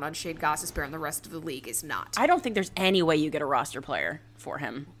far down on Shane Gostisbehere and the rest of the league is not. I don't think there's any way you get a roster player for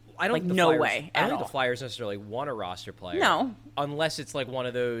him. I don't like, think the no Flyers, way I at don't think all. the Flyers necessarily want a roster player. No. Unless it's like one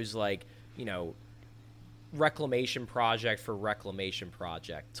of those, like, you know, reclamation project for reclamation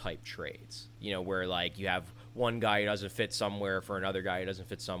project type trades. You know, where, like, you have one guy who doesn't fit somewhere for another guy who doesn't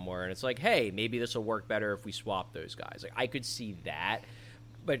fit somewhere. And it's like, hey, maybe this will work better if we swap those guys. Like, I could see that.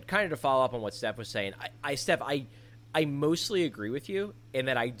 But kind of to follow up on what Steph was saying, I mostly agree with you in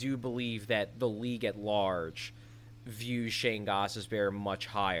that I do believe that the league at large views Shane Gostisbehere much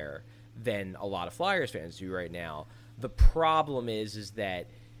higher than a lot of Flyers fans do right now. The problem is that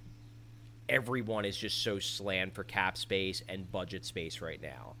everyone is just so slammed for cap space and budget space right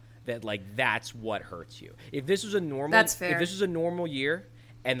now that, like, that's what hurts you. If this was a normal, That's fair. If this was a normal year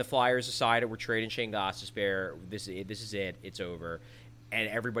and the Flyers decided we're trading Shane Gostisbehere, this is it, it's over, and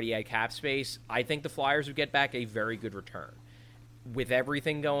everybody had cap space, I think the Flyers would get back a very good return. With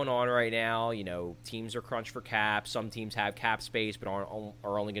everything going on right now, you know, teams are crunched for cap. Some teams have cap space but are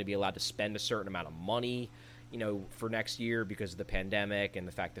only going to be allowed to spend a certain amount of money, you know, for next year because of the pandemic and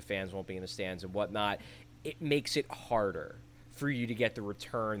the fact that fans won't be in the stands and whatnot. It makes it harder for you to get the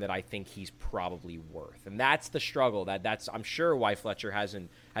return that I think he's probably worth. And that's the struggle. That's I'm sure why Fletcher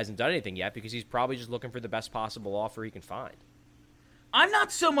hasn't done anything yet, because he's probably just looking for the best possible offer he can find. I'm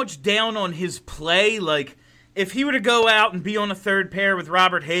not so much down on his play. Like, if he were to go out and be on a third pair with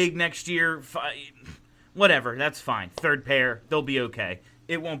Robert Haig next year, whatever, that's fine. Third pair, they'll be okay.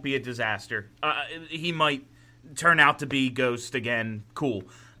 It won't be a disaster. He might turn out to be Ghost again. Cool.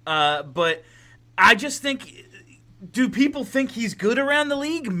 But I just think, do people think he's good around the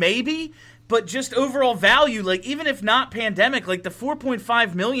league? Maybe. But just overall value, like, even if not pandemic, like the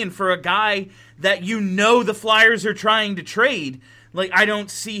 $4.5 million for a guy that you know the Flyers are trying to trade, like, I don't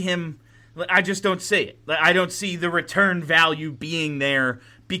see him. I just don't see it. I don't see the return value being there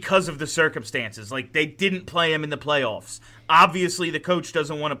because of the circumstances. Like, they didn't play him in the playoffs. Obviously, the coach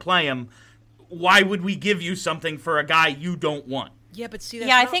doesn't want to play him. Why would we give you something for a guy you don't want? Yeah, but see,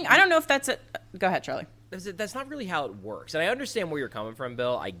 I don't know if that's a... Go ahead, Charlie. That's not really how it works. And I understand where you're coming from,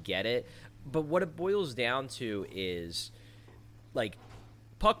 Bill. I get it. But what it boils down to is, like,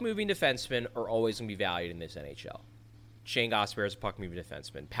 puck-moving defensemen are always going to be valued in this NHL. Shane Gosper is a puck-moving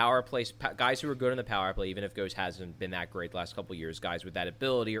defenseman. Power play guys who are good on the power play, even if Ghost hasn't been that great the last couple of years, guys with that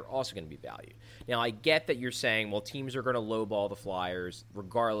ability are also going to be valued. Now, I get that you're saying, well, teams are going to lowball the Flyers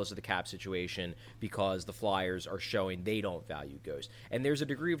regardless of the cap situation because the Flyers are showing they don't value Ghost. And there's a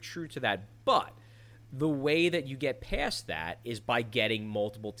degree of truth to that, but the way that you get past that is by getting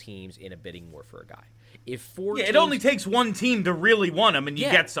multiple teams in a bidding war for a guy. If four teams, it only takes one team to really want him, and you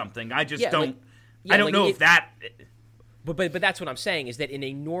get something. I just don't. I don't know if that. But that's what I'm saying is that in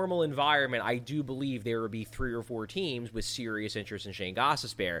a normal environment, I do believe there would be 3 or 4 teams with serious interest in Shane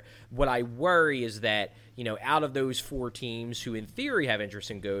Gostisbehere. What I worry is that, out of those 4 teams who in theory have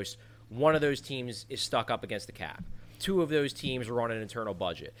interest in Ghost, one of those teams is stuck up against the cap. 2 of those teams are on an internal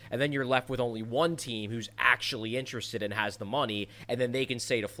budget. And then you're left with only one team who's actually interested and has the money, and then they can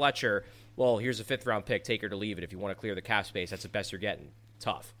say to Fletcher, well, here's a 5th-round pick, take it or leave it. If you want to clear the cap space, that's the best you're getting.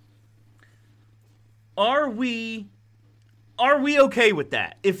 Tough. Are we okay with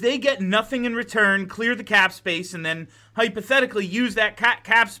that? If they get nothing in return, clear the cap space, and then hypothetically use that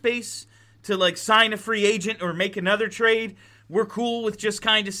cap space to sign a free agent or make another trade, we're cool with just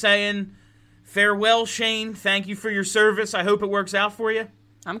kind of saying, farewell, Shane. Thank you for your service. I hope it works out for you.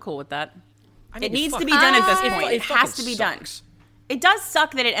 I'm cool with that. I mean, it needs to be done at this point. It has to be sucks. done. It does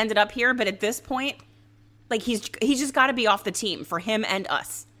suck that it ended up here, but at this point, he's just got to be off the team for him and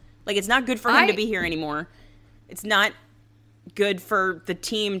us. It's not good for him to be here anymore. It's not good for the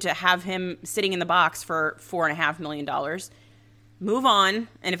team to have him sitting in the box for $4.5 million. Move on,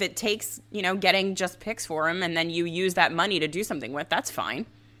 and if it takes, getting just picks for him, and then you use that money to do something with, that's fine.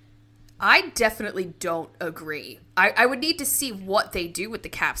 I definitely don't agree. I would need to see what they do with the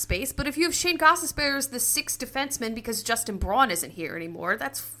cap space, but if you have Shane Gostisbehere as the 6th defenseman because Justin Braun isn't here anymore,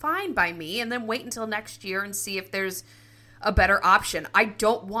 that's fine by me, and then wait until next year and see if there's a better option. I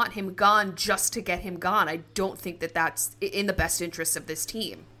don't want him gone just to get him gone. I don't think that that's in the best interest of this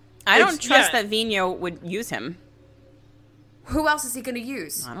team. I don't trust that Vigneault would use him. Who else is he going to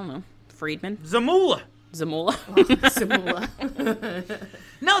use? I don't know. Friedman? Zamula. Zamula.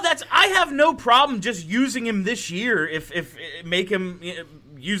 No, I have no problem just using him this year if make him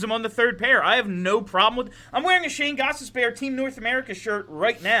use him on the 3rd pair. I have no problem with. I'm wearing a Shane Gostisbehere Team North America shirt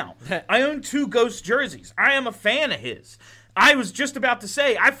right now. I own 2 Ghost jerseys. I am a fan of his. I was just about to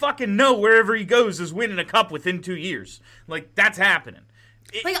say I fucking know wherever he goes is winning a cup within 2 years. That's happening.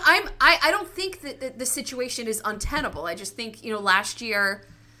 I don't think that the situation is untenable. I just think last year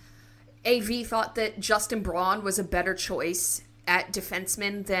AV thought that Justin Braun was a better choice at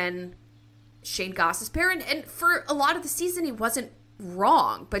defenseman than Shane Gostisbehere, and for a lot of the season he wasn't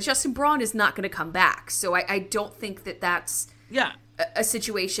wrong, but Justin Braun is not going to come back, so I don't think that that's a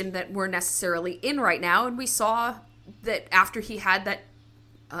situation that we're necessarily in right now. And we saw that after he had that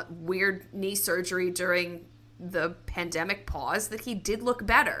weird knee surgery during the pandemic pause, that he did look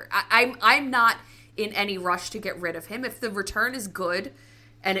better. I'm not in any rush to get rid of him. If the return is good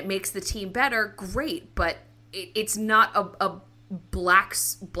and it makes the team better, great, but it's not a black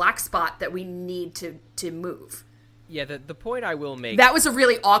spot that we need to move. Yeah, the point I will make... That was a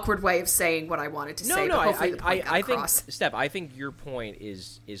really awkward way of saying what I wanted to say, but hopefully the point got across. Think, Steph, I think your point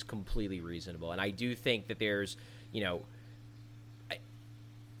is completely reasonable, and I do think that there's,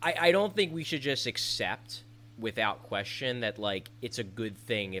 I don't think we should just accept without question that, it's a good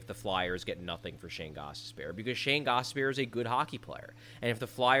thing if the Flyers get nothing for Shane Gostisbehere, because Shane Gostisbehere is a good hockey player. And if the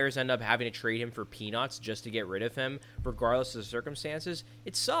Flyers end up having to trade him for peanuts just to get rid of him, regardless of the circumstances,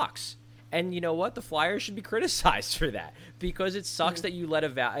 it sucks. And you know what? The Flyers should be criticized for that, because it sucks that you let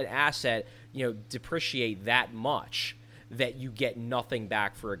an asset, depreciate that much that you get nothing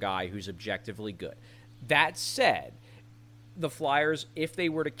back for a guy who's objectively good. That said, the Flyers, if they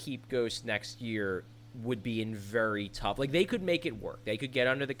were to keep Ghost next year, would be in very tough. They could make it work. They could get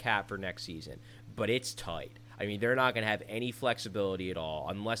under the cap for next season, but it's tight. I mean, they're not going to have any flexibility at all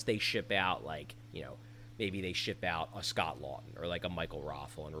unless they ship out, maybe they ship out a Scott Lawton or a Michael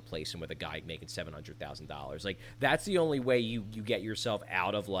Raffel and replace him with a guy making $700,000. That's the only way you get yourself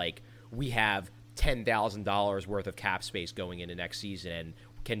out of, we have $10,000 worth of cap space going into next season and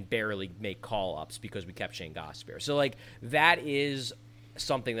can barely make call-ups because we kept Shane Gostisbehere. So, that is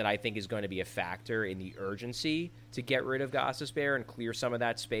something that I think is going to be a factor in the urgency to get rid of Gostisbehere and clear some of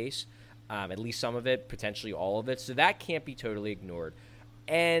that space, at least some of it, potentially all of it. So that can't be totally ignored.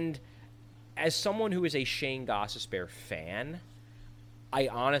 And as someone who is a Shane Gostisbehere fan, I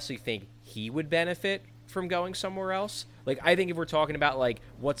honestly think he would benefit from going somewhere else. I think if we're talking about,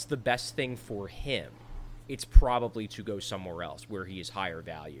 what's the best thing for him, it's probably to go somewhere else where he is higher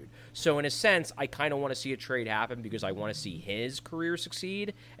valued. So in a sense, I kind of want to see a trade happen because I want to see his career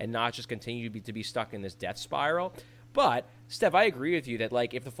succeed and not just continue to be stuck in this death spiral. But Steph, I agree with you that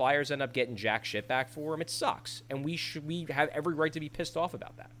like if the Flyers end up getting jack shit back for him, it sucks, and we have every right to be pissed off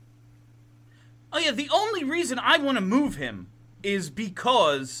about that. Oh yeah, the only reason I want to move him is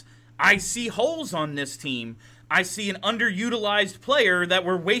because I see holes on this team. I see an underutilized player that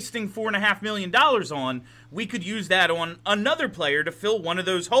we're wasting $4.5 million on. We could use that on another player to fill one of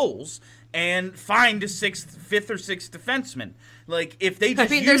those holes and find a fifth or sixth defenseman. Like, if they just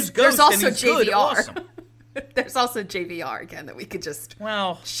use Ghost and he's good, awesome. There's also JVR again that we could just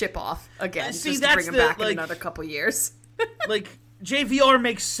ship off again see, just to bring him back in like, another couple years. Like, JVR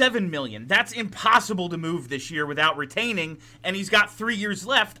makes $7 million. That's impossible to move this year without retaining, and he's got 3 years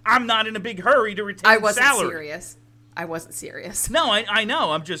left. I'm not in a big hurry to retain salary. I wasn't serious. No, I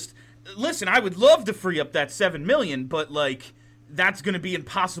know. I'm just... Listen, I would love to free up that $7 million, but, like, that's going to be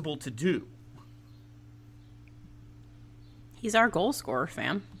impossible to do. He's our goal scorer,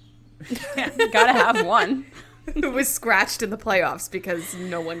 fam. Gotta have one. Who was scratched in the playoffs because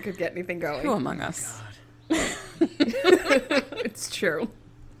no one could get anything going. Who among us? It's true.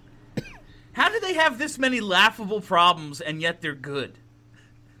 How do they have this many laughable problems and yet they're good?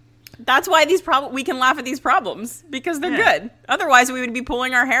 That's why we can laugh at these problems, because they're good. Otherwise, we would be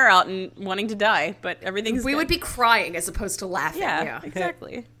pulling our hair out and wanting to die. But everything's we good. would be crying as opposed to laughing. Yeah,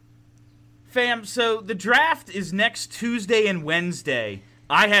 exactly. Fam, so the draft is next Tuesday and Wednesday.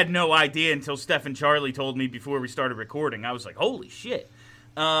 I had no idea until Steph and Charlie told me before we started recording. I was like, holy shit.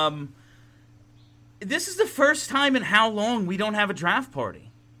 This is the first time in how long we don't have a draft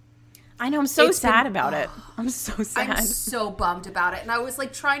party. I know, I'm so sad about it. I'm so sad. I'm so bummed about it. And I was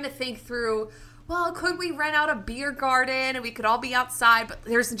like trying to think through, well, could we rent out a beer garden and we could all be outside? But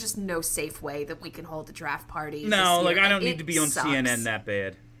there's just no safe way that we can hold a draft party. No, like I don't need to be on CNN that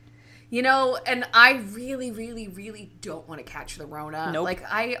bad. You know, and I really, really, really don't want to catch the Rona. Nope. Like,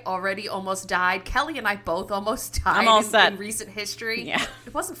 I already almost died. Kelly and I both almost died I'm all set. in recent history. Yeah.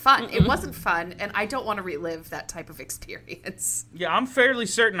 It wasn't fun. It wasn't fun, and I don't want to relive that type of experience. Yeah, I'm fairly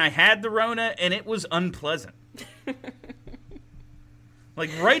certain I had the Rona, and it was unpleasant. Like,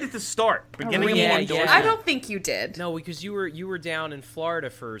 right at the start, beginning of Yeah. March. I don't think you did. No, because you were down in Florida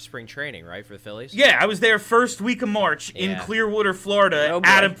for spring training, right, for the Phillies? Yeah, I was there first week of March in Clearwater, Florida, Oh, boy.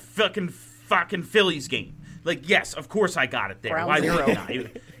 at a fucking Phillies game. Like, yes, of course I got it there. Ground Why zero. wouldn't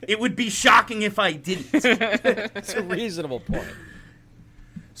I? It would be shocking if I didn't. It's a reasonable point.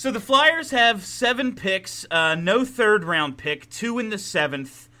 So the Flyers have 7 picks, no third-round pick, 2 in the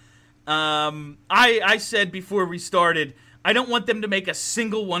 7th. I said before we started, I don't want them to make a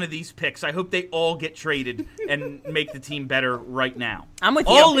single one of these picks. I hope they all get traded and make the team better right now. I'm with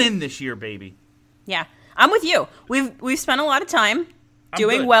you. All in this year, baby. Yeah, I'm with you. We've spent a lot of time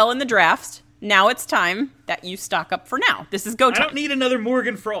doing good. well in the draft. Now it's time that you stock up for now. This is go I time. don't need another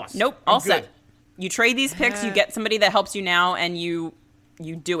Morgan Frost. Nope, I'm all good. set. You trade these picks, you get somebody that helps you now, and you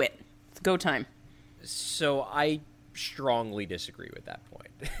do it. It's go time. So I strongly disagree with that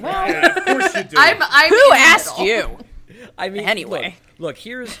point. Yeah, of course you do. I'm Who in the asked middle. you? I mean, Anyway. look.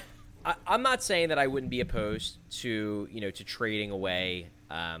 Here's. I'm not saying that I wouldn't be opposed to to trading away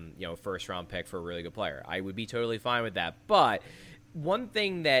a first round pick for a really good player. I would be totally fine with that. But one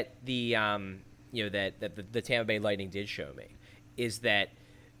thing that the the Tampa Bay Lightning did show me is that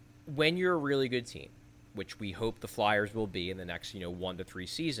when you're a really good team, which we hope the Flyers will be in the next 1 to 3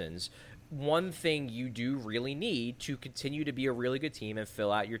 seasons, one thing you do really need to continue to be a really good team and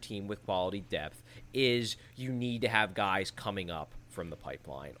fill out your team with quality depth is you need to have guys coming up from the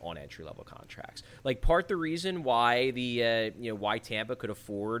pipeline on entry-level contracts. Like, part the reason why why Tampa could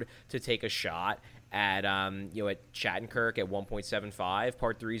afford to take a shot at at Shattenkirk at 1.75,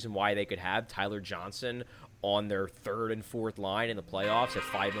 part the reason why they could have Tyler Johnson on their third and fourth line in the playoffs at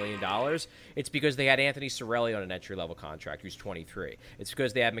 $5 million, it's because they had Anthony Cirelli on an entry-level contract who's 23. It's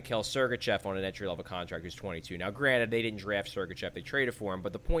because they had Mikhail Sergachev on an entry-level contract who's 22. Now, granted, they didn't draft Sergachev. They traded for him,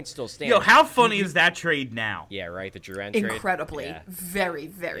 but the point still stands. Yo, how funny is that trade now? Yeah, right, the Duran trade. Incredibly. Yeah. Very,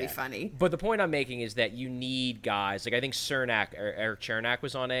 very funny. But the point I'm making is that you need guys. Like, I think Eric Chernak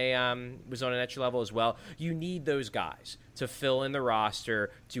was on an entry level as well. You need those guys to fill in the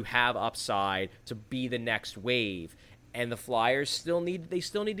roster, to have upside, to be the next wave. And the Flyers still need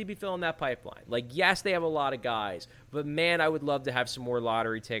to be filling that pipeline. Like, yes, they have a lot of guys, but man, I would love to have some more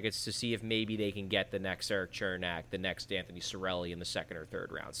lottery tickets to see if maybe they can get the next Eric Chernak, the next Anthony Cirelli in the second or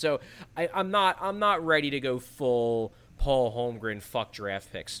third round. So I'm not ready to go full Paul Holmgren fuck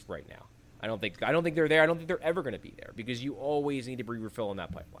draft picks right now. I don't think they're there. I don't think they're ever going to be there because you always need to be refilling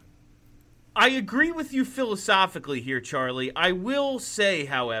that pipeline. I agree with you philosophically here, Charlie. I will say,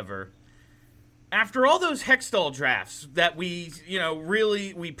 however, after all those Hextall drafts that we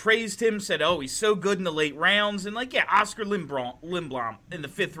praised him, said, oh, he's so good in the late rounds, and Oscar Lindblom in the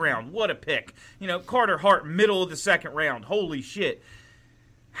 5th round, what a pick. Carter Hart, middle of the 2nd round, holy shit.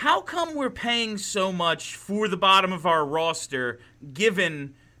 How come we're paying so much for the bottom of our roster,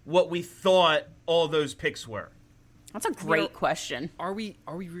 given what we thought all those picks were? That's a great question. Are we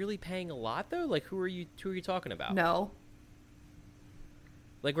really paying a lot though? Like, who are you talking about? No.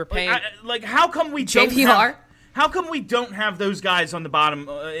 Like, we're paying. How come we don't JPR? How come we don't have those guys on the bottom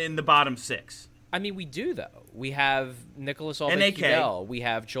in the bottom 6? I mean, we do though. We have Nicholas NAK. Albright-Kidell. We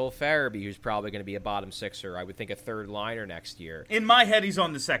have Joel Farabee, who's probably going to be a bottom 6er. I would think a 3rd liner next year. In my head, he's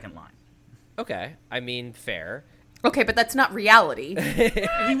on the 2nd line. Okay, I mean, fair. Okay, but that's not reality.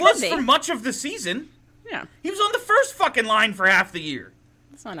 He was for much of the season. Yeah. He was on the 1st fucking line for half the year.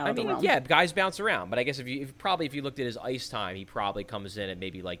 That's not out of the realm. Yeah, guys bounce around, but I guess if you looked at his ice time, he probably comes in at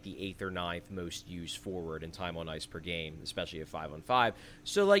maybe like the 8th or 9th most used forward in time on ice per game, especially at 5-on-5.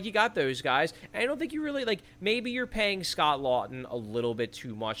 So you got those guys, and I don't think you really maybe you're paying Scott Lawton a little bit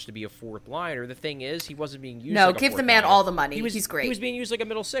too much to be a 4th liner. The thing is, he wasn't being used. No, like a give the 4th man liner. all the money. He's great. He was being used like a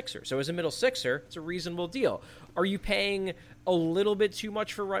middle 6er. So as a middle 6er, it's a reasonable deal. Are you paying a little bit too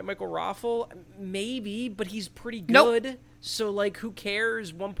much for Michael Raffl? Maybe, but he's pretty good. Nope. So, who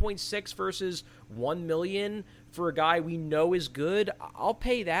cares? 1.6 versus 1 million for a guy we know is good. I'll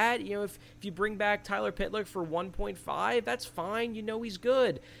pay that. If you bring back Tyler Pitlick for 1.5, that's fine. He's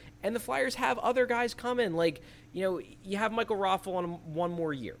good. And the Flyers have other guys coming. You have Michael Raffl on one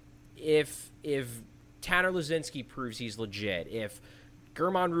more year. If Tanner Lazinski proves he's legit, if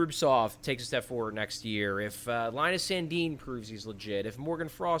German Rubtsov takes a step forward next year, if Linus Sandin proves he's legit, if Morgan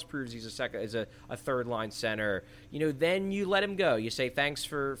Frost proves he's a 3rd line center, then you let him go. You say, thanks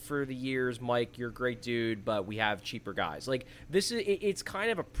for the years, Mike, you're a great dude, but we have cheaper guys. It's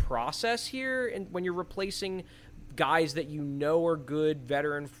kind of a process here, and when you're replacing guys that are good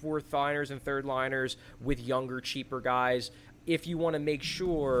veteran 4th liners and 3rd liners with younger, cheaper guys, if you want to make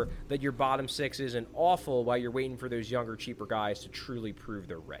sure that your bottom 6 isn't awful while you're waiting for those younger, cheaper guys to truly prove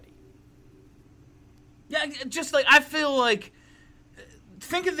they're ready. Yeah, just I feel like,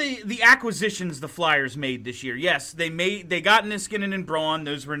 think of the acquisitions the Flyers made this year. Yes, they got Niskanen and Braun.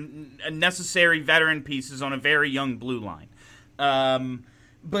 Those were necessary veteran pieces on a very young blue line.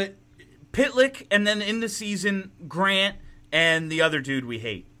 But Pitlick, and then in the season, Grant and the other dude we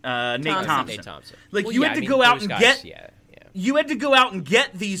hate, Nate Thompson. Nate Thompson. You had to go out and get... You had to go out and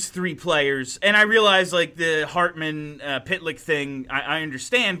get these 3 players, and I realize, the Hartman, Pitlick thing, I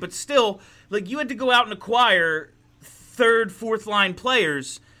understand, but still, you had to go out and acquire 3rd, 4th line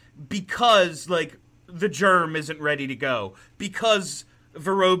players because, the Germ isn't ready to go, because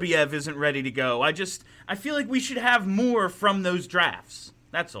Vorobiev isn't ready to go. I feel like we should have more from those drafts.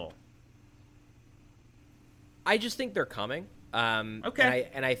 That's all. I just think they're coming. Okay.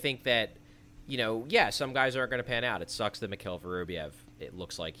 And I think that, some guys aren't going to pan out. It sucks that Mikhail Vorobiev, it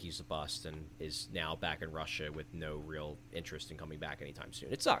looks like he's a bust and is now back in Russia with no real interest in coming back anytime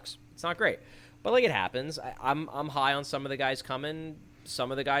soon. It sucks. It's not great. But, it happens. I'm high on some of the guys coming.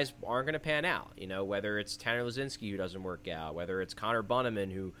 Some of the guys aren't going to pan out, whether it's Tanner Lazinski who doesn't work out, whether it's Connor Bunneman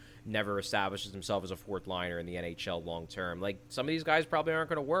who never establishes himself as a 4th liner in the NHL long term. Some of these guys probably aren't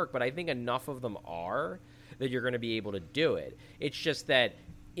going to work, but I think enough of them are that you're going to be able to do it. It's just that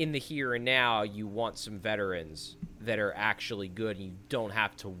in the here and now, you want some veterans that are actually good, and you don't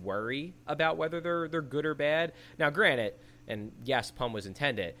have to worry about whether they're good or bad. Now, granted, and yes, pun was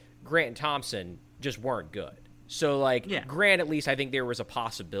intended, Grant and Thompson just weren't good. So, Grant, at least I think there was a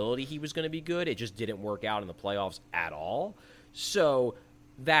possibility he was going to be good. It just didn't work out in the playoffs at all. So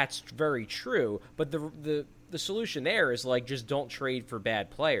that's very true. But the solution there is, just don't trade for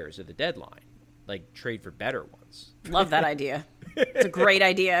bad players at the deadline. Trade for better ones. Love that idea. It's a great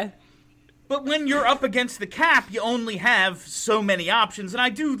idea. But when you're up against the cap, you only have so many options. And I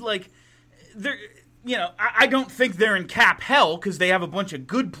do, I don't think they're in cap hell because they have a bunch of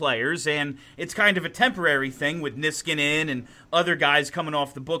good players, and it's kind of a temporary thing with Niskanen and other guys coming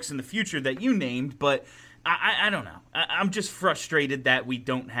off the books in the future that you named. But I don't know. I'm just frustrated that we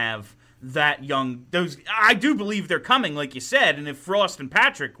don't have that young. I do believe they're coming, like you said, and if Frost and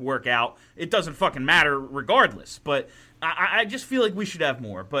Patrick work out, it doesn't fucking matter regardless. But I just feel like we should have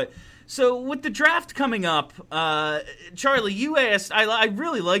more. But so with the draft coming up, Charlie, you asked. I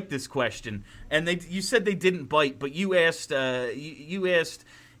really like this question, and you said they didn't bite, but you asked. You asked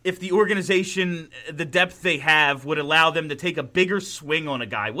if the organization, the depth they have, would allow them to take a bigger swing on a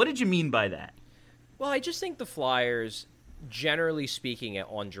guy. What did you mean by that? Well, I just think the Flyers, generally speaking,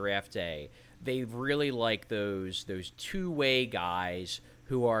 on draft day, they really like those two-way guys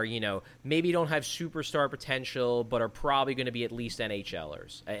who are, maybe don't have superstar potential, but are probably going to be at least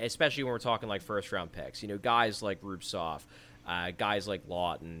NHLers, especially when we're talking like first-round picks. Guys like Rubtsov, guys like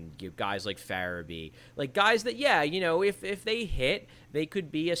Lawton, guys like Farabee, like guys that, if they hit, they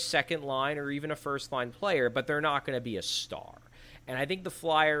could be a second-line or even a first-line player, but they're not going to be a star. And I think the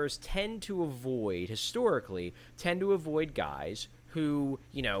Flyers historically tend to avoid guys who,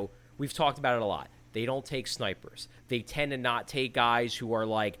 we've talked about it a lot. They don't take snipers. They tend to not take guys who are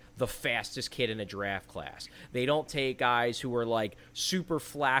like the fastest kid in a draft class. They don't take guys who are like super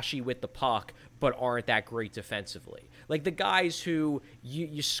flashy with the puck but aren't that great defensively. Like the guys who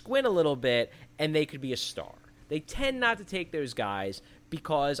you squint a little bit and they could be a star. They tend not to take those guys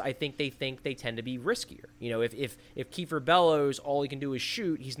because I think they tend to be riskier. If Kiefer Bellows, all he can do is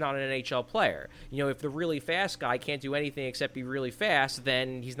shoot, he's not an NHL player. If the really fast guy can't do anything except be really fast,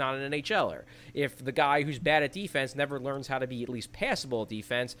 then he's not an NHLer. If the guy who's bad at defense never learns how to be at least passable at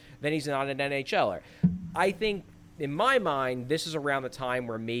defense, then he's not an NHLer. I think, in my mind, this is around the time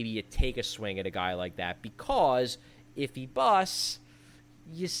where maybe you take a swing at a guy like that, because if he busts,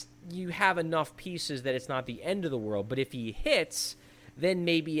 you have enough pieces that it's not the end of the world. But if he hits, then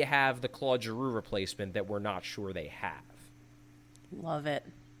maybe you have the Claude Giroux replacement that we're not sure they have. Love it.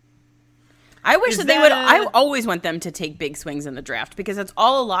 I wish that they would. I always want them to take big swings in the draft because it's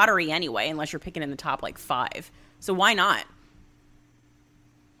all a lottery anyway, unless you're picking in the top like 5. So why not?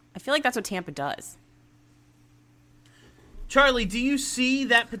 I feel like that's what Tampa does. Charlie, do you see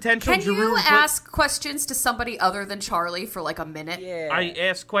that potential? Can you ask questions to somebody other than Charlie for like a minute? Yeah. I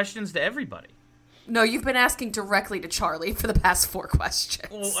ask questions to everybody. No, you've been asking directly to Charlie for the past 4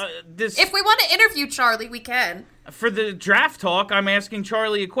 questions. Well, if we want to interview Charlie, we can. For the draft talk, I'm asking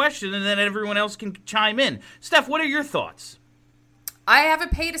Charlie a question, and then everyone else can chime in. Steph, what are your thoughts? I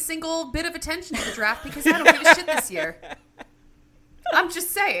haven't paid a single bit of attention to the draft because I don't give a shit this year. I'm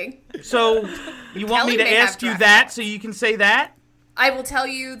just saying. So, you want me to ask you that so you can say that? I will tell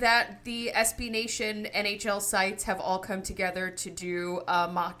you that the SB Nation NHL sites have all come together to do a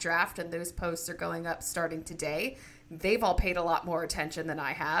mock draft, and those posts are going up starting today. They've all paid a lot more attention than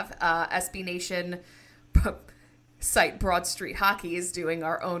I have. SB Nation site Broad Street Hockey is doing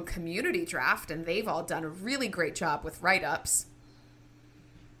our own community draft, and they've all done a really great job with write-ups.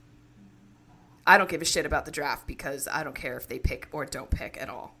 I don't give a shit about the draft because I don't care if they pick or don't pick at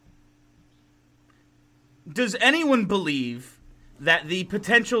all. Does anyone believe that the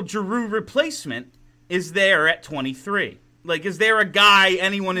potential Giroux replacement is there at 23? Like, is there a guy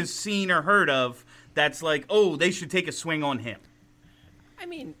anyone has seen or heard of that's like, oh, they should take a swing on him? I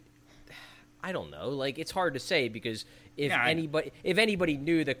mean, I don't know. Like, it's hard to say because if anybody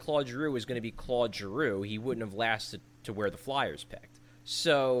knew that Claude Giroux was going to be Claude Giroux, he wouldn't have lasted to where the Flyers picked.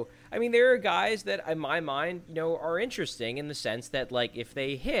 So, I mean, there are guys that, in my mind, are interesting in the sense that, like, if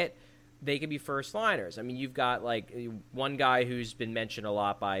they hit, they could be first-liners. I mean, you've got, like, one guy who's been mentioned a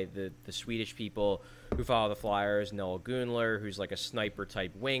lot by the Swedish people who follow the Flyers, Noel Gunler, who's like a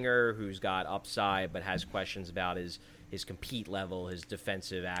sniper-type winger, who's got upside but has questions about his compete level, his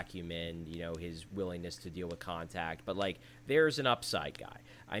defensive acumen, his willingness to deal with contact. But, like, there's an upside guy.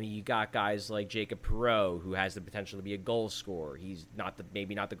 I mean, you got guys like Jacob Perreault, who has the potential to be a goal scorer. He's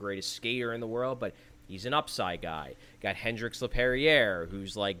maybe not the greatest skater in the world, but he's an upside guy. Got Hendrix Leperriere,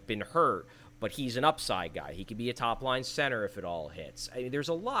 who's like been hurt, but he's an upside guy. He could be a top-line center if it all hits. I mean, there's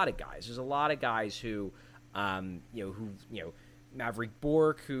a lot of guys. There's a lot of guys who, Maverick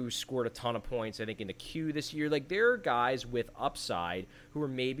Bourque, who scored a ton of points, I think, in the Q this year. Like, there are guys with upside who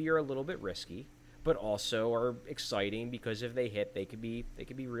are a little bit risky, but also are exciting because if they hit, they could be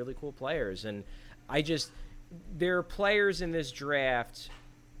really cool players. And there are players in this draft.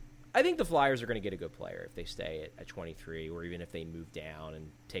 I think the Flyers are going to get a good player if they stay at 23, or even if they move down and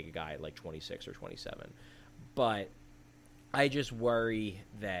take a guy at like 26 or 27. But I just worry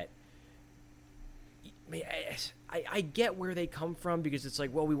that I get where they come from because it's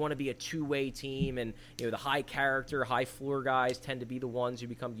like, well, we want to be a two-way team, and the high character, high floor guys tend to be the ones who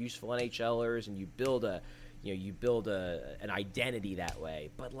become useful NHLers, and you build an identity that way.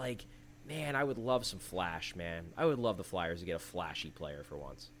 But like, man, I would love some flash, man. I would love the Flyers to get a flashy player for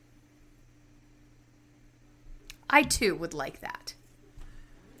once. I too would like that.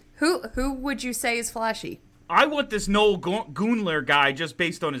 Who would you say is flashy? I want this Noel Gunler guy just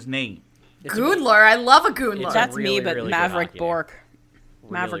based on his name. Gunler, I love a Gunler. That's really, me, but really Maverick good Bourque.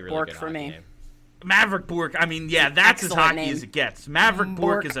 Really, Maverick really Bourque good for hockey me. name. Maverick Bourque, I mean, yeah, that's as Excellent hockey name. as it gets. Maverick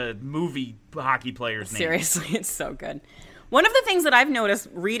Bourque Bourque. is a movie hockey player's name. Seriously, it's so good. One of the things that I've noticed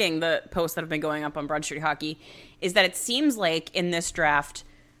reading the posts that have been going up on Broad Street Hockey is that it seems like in this draft,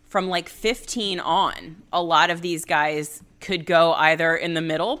 from like 15 on, a lot of these guys could go either in the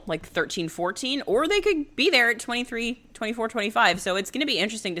middle, like 13, 14, or they could be there at 23, 24, 25. So it's going to be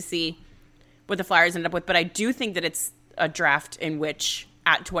interesting to see what the Flyers end up with. But I do think that it's a draft in which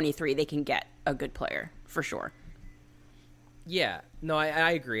at 23 they can get a good player for sure. Yeah, no,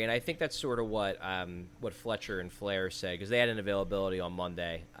 I agree, and I think that's sort of what Fletcher and Flair said, because they had an availability on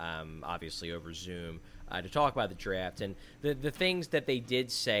Monday, obviously over Zoom, to talk about the draft. And the things that they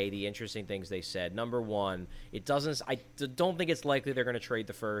did say, the interesting things they said, number one, I don't think it's likely they're going to trade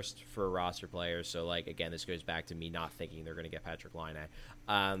the first for roster players. So, like, again, this goes back to me not thinking they're going to get Patrick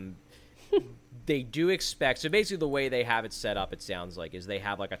Laine. They do expect, so basically the way they have it set up, it sounds like, is they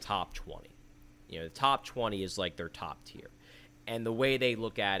have like a top 20. The top 20 is like their top tier. And the way they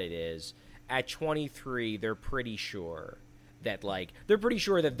look at it is, at 23, they're pretty sure that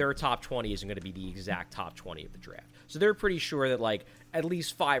their top 20 isn't going to be the exact top 20 of the draft. So they're pretty sure that like at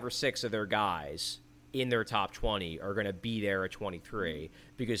least 5 or 6 of their guys in their top 20 are going to be there at 23,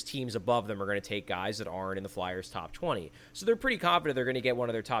 because teams above them are going to take guys that aren't in the Flyers' top 20. So they're pretty confident they're going to get one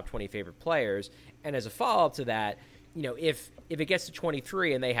of their top 20 favorite players. And as a follow-up to that, if it gets to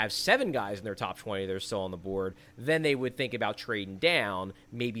 23 and they have 7 guys in their top 20 that are still on the board, then they would think about trading down,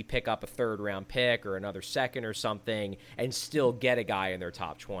 maybe pick up a 3rd-round pick or another 2nd or something, and still get a guy in their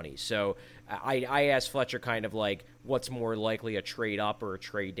top 20. So I asked Fletcher kind of like, what's more likely, a trade up or a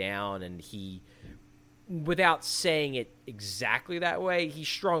trade down? And he, without saying it exactly that way, he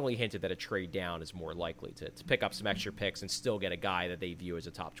strongly hinted that a trade down is more likely to pick up some extra picks and still get a guy that they view as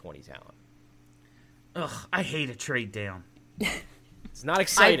a top 20 talent. Ugh, I hate a trade down. It's not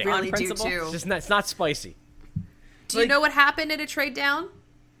exciting. I really do principle. too. It's not spicy. Do you know what happened in a trade down?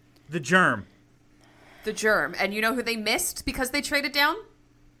 The germ. The germ. And you know who they missed because they traded down?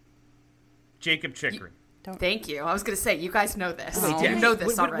 Jacob Chikrin. Thank you. I was going to say, you guys know this. Oh. You know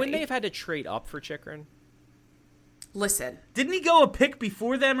this already. Wouldn't they have had to trade up for Chikrin? Listen. Didn't he go a pick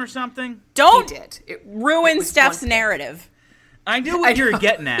before them or something? Don't He did. ruin it was Steph's one pick. narrative. I knew what you were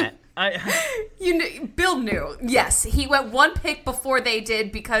getting at. Bill knew. Yes, he went 1 pick before they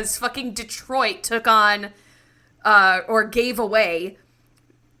did because fucking Detroit took on or gave away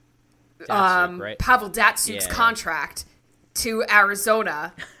Datsuk, right? Pavel Datsuk's Yeah. contract to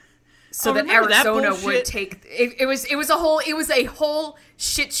Arizona, so that remember that Arizona bullshit? would take. It was a whole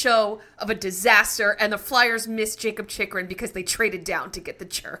shit show of a disaster, and the Flyers missed Jacob Chikrin because they traded down to get the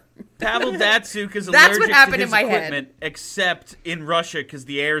germ. Pavel Datsuk is That's allergic what happened to his in my head. equipment, except in Russia because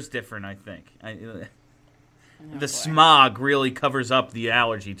the air's different, I think. The smog really covers up the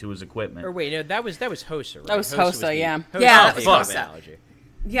allergy to his equipment. Or wait, no, that was Hossa, right? That was Hossa, yeah. Hossa Yeah, had that the was equipment Hossa. allergy.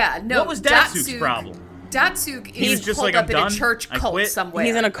 Yeah, no. What was Datsuk's problem? Datsuk He was is just pulled like, up I'm in done. a church I cult quit. somewhere.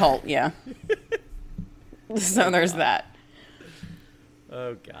 He's in a cult, yeah. So there's that.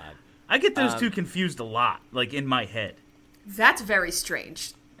 Oh God. I get those two confused a lot, like in my head. That's very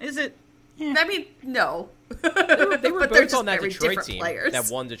strange. Is it? I mean, no. They were But they're both just on that very Detroit different team, players. that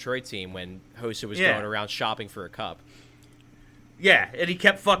one Detroit team when Hossa was Yeah. going around shopping for a cup. Yeah, and he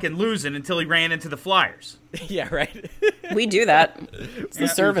kept fucking losing until he ran into the Flyers. Yeah, right. We do that. It's the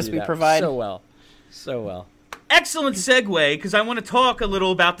service we provide. so well. Excellent segue, because I want to talk a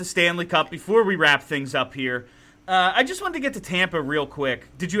little about the Stanley Cup before we wrap things up here. I just wanted to get to Tampa real quick.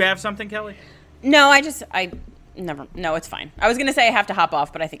 Did you have something, Kelly? No, no, it's fine. I was going to say I have to hop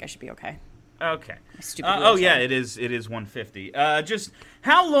off, but I think I should be okay. Okay. Stupid Oh wheelchair. yeah, it is 150. Just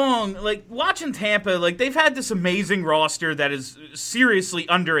how long, like watching Tampa, like they've had this amazing roster that is seriously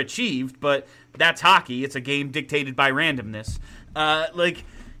underachieved, but that's hockey. It's a game dictated by randomness. Like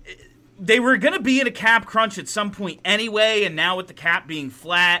they were going to be in a cap crunch at some point anyway, and now with the cap being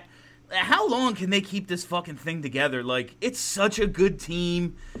flat, how long can they keep this fucking thing together? Like it's such a good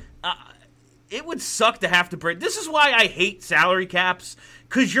team. It would suck to have to break. This is why I hate salary caps,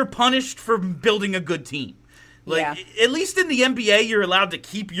 because you're punished for building a good team. Like, Yeah. at least in the NBA, you're allowed to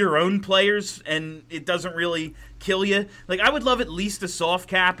keep your own players, and it doesn't really kill you. Like, I would love at least a soft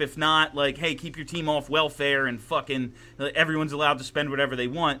cap, if not, like, hey, keep your team off welfare and fucking everyone's allowed to spend whatever they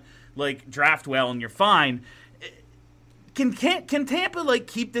want. Like, draft well and you're fine. Can Tampa, like,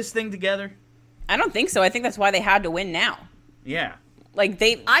 keep this thing together? I don't think so. I think that's why they had to win now. Yeah. Like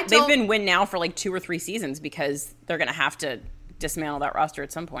they've don't- been win now for like 2 or 3 seasons because they're going to have to dismantle that roster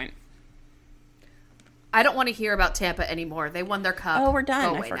at some point. I don't want to hear about Tampa anymore. They won their cup. Oh, we're done.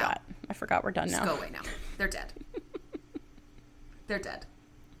 Go I away forgot. Now. I forgot we're done Just now. go away now. They're dead. They're dead.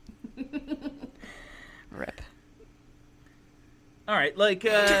 Rip. All right, like,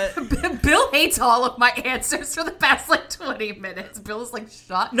 Bill hates all of my answers for the past like 20 minutes. Bill's like,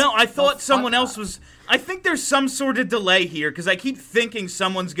 shut. no, I thought the someone fuck else up. was. I think there's some sort of delay here because I keep thinking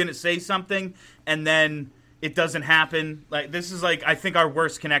someone's going to say something and then it doesn't happen. Like, this is like, I think, our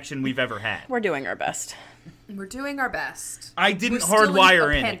worst connection we've ever had. We're doing our best. We're doing our best. I didn't We're still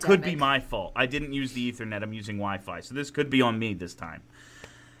hardwire a in. It could be pandemic. my fault. I didn't use the Ethernet. I'm using Wi-Fi. So this could be on me this time.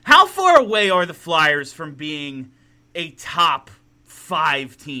 How far away are the Flyers from being a top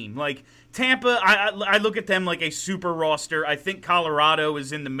 5 team? Like, Tampa, I look at them like a super roster. I think Colorado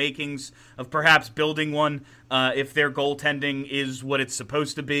is in the makings of perhaps building one if their goaltending is what it's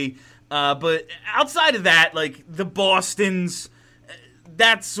supposed to be. But outside of that, like the Bostons,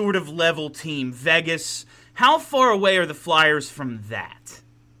 that sort of level team, Vegas, how far away are the Flyers from that?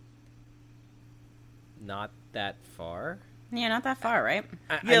 Not that far. Yeah, not that far, right?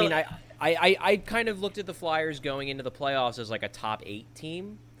 I kind of looked at the Flyers going into the playoffs as like a top 8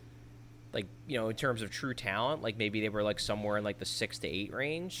 team. Like, you know, in terms of true talent, like maybe they were like somewhere in like the 6 to 8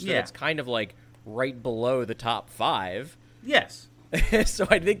 range. So it's kind of like right below the top 5. Yes. So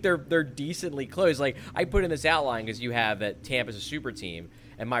I think they're decently close. Like, I put in this outline because you have that Tampa's a super team,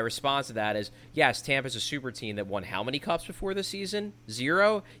 and my response to that is, yes, Tampa's a super team that won how many cups before the season?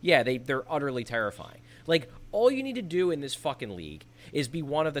 0? Yeah, they're utterly terrifying. Like, all you need to do in this fucking league is be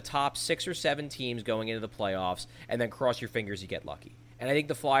one of the top 6 or 7 teams going into the playoffs, and then cross your fingers you get lucky. And I think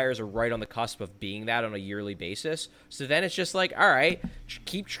the Flyers are right on the cusp of being that on a yearly basis. So then it's just like, all right,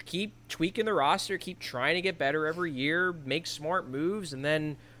 keep tweaking the roster, keep trying to get better every year, make smart moves, and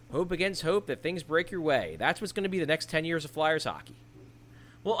then hope against hope that things break your way. That's what's going to be the next 10 years of Flyers hockey.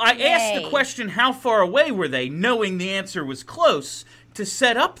 Well, I asked the question, how far away were they, knowing the answer was close, to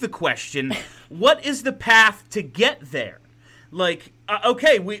set up the question, what is the path to get there? Like,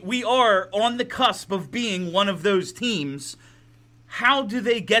 okay, we are on the cusp of being one of those teams. How do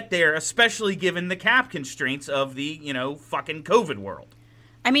they get there, especially given the cap constraints of the, fucking COVID world?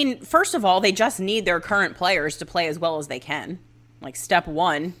 I mean, first of all, they just need their current players to play as well as they can. Like, step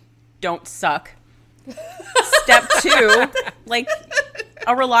 1, don't suck. Step 2, like,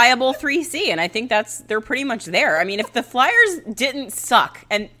 a reliable 3C, and I think they're pretty much there. I mean, if the Flyers didn't suck,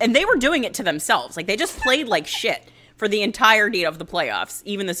 and they were doing it to themselves, like, they just played like shit for the entirety of the playoffs,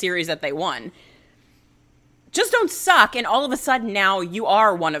 even the series that they won. Just don't suck, and all of a sudden now you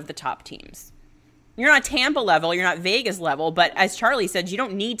are one of the top teams. You're not Tampa level, you're not Vegas level, but as Charlie said, you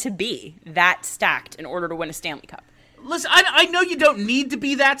don't need to be that stacked in order to win a Stanley Cup. Listen, I know you don't need to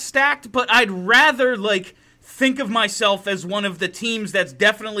be that stacked, but I'd rather, think of myself as one of the teams that's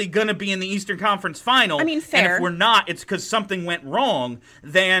definitely going to be in the Eastern Conference Final. I mean, fair. And if we're not, it's because something went wrong,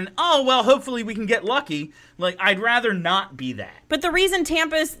 than, hopefully we can get lucky. Like, I'd rather not be that. But the reason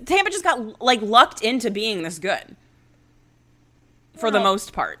Tampa just got, lucked into being this good. For the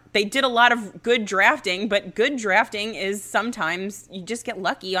most part. They did a lot of good drafting, but good drafting is sometimes you just get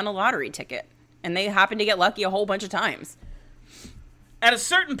lucky on a lottery ticket. And they happen to get lucky a whole bunch of times. At a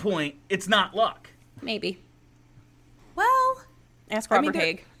certain point, it's not luck. Maybe. Well, Ask Robert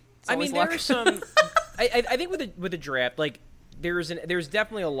Haig. There are some. I think with the draft, there's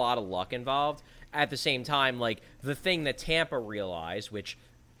definitely a lot of luck involved. At the same time, the thing that Tampa realized, which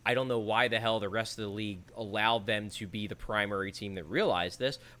I don't know why the hell the rest of the league allowed them to be the primary team that realized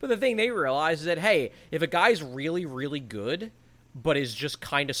this, but the thing they realized is that, hey, if a guy's really, really good, but is just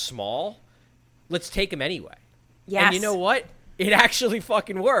kind of small, let's take him anyway. Yes. And you know what? It actually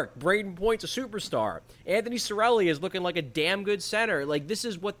fucking worked. Braden Point's a superstar. Anthony Cirelli is looking like a damn good center. This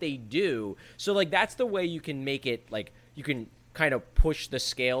is what they do. So, that's the way you can make it, you can kind of push the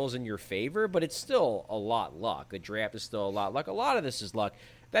scales in your favor, but it's still a lot luck. The draft is still a lot luck. A lot of this is luck.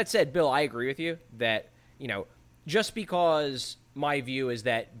 That said, Bill, I agree with you that, just because my view is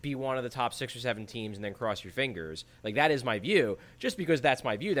that be one of the top 6 or 7 teams and then cross your fingers, that is my view. Just because that's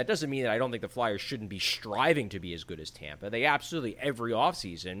my view, that doesn't mean that I don't think the Flyers shouldn't be striving to be as good as Tampa. They absolutely, every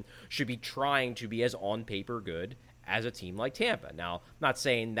offseason, should be trying to be as on paper good as a team like Tampa. Now, I'm not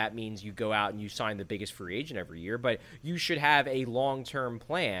saying that means you go out and you sign the biggest free agent every year, but you should have a long-term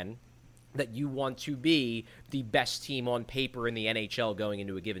plan that you want to be the best team on paper in the NHL going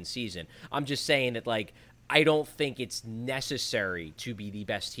into a given season. I'm just saying that, I don't think it's necessary to be the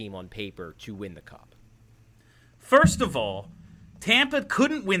best team on paper to win the cup. First of all, Tampa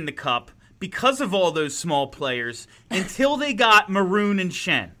couldn't win the cup because of all those small players until they got Maroon and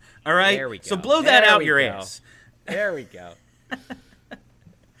Shen. All right? There we go. So blow that out your ass. There we go.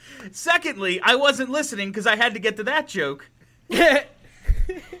 Secondly, I wasn't listening because I had to get to that joke.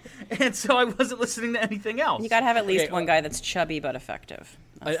 And so I wasn't listening to anything else. You got to have at least one guy that's chubby but effective.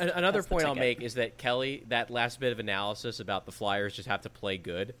 Another point I'll make is that, Kelly, that last bit of analysis about the Flyers just have to play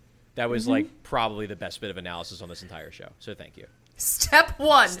good, that was probably the best bit of analysis on this entire show. So thank you. Step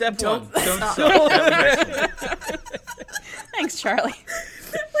 1. Don't suck. Thanks, Charlie.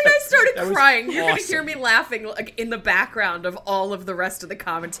 I started was crying. You're gonna awesome. hear me laughing like in the background of all of the rest of the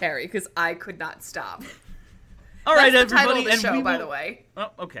commentary because I could not stop. All right, That's the everybody. title of the and show, we by will- the way. Oh,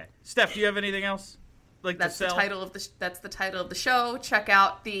 okay. Steph, do you have anything else? That's to the sell? title of the that's the title of the show. Check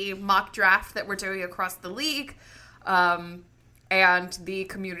out the mock draft that we're doing across the league, and the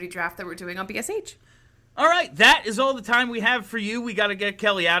community draft that we're doing on BSH. All right, that is all the time we have for you. We got to get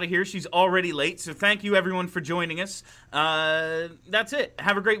Kelly out of here. She's already late, so thank you everyone for joining us. That's it.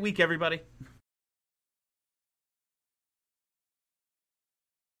 Have a great week, everybody.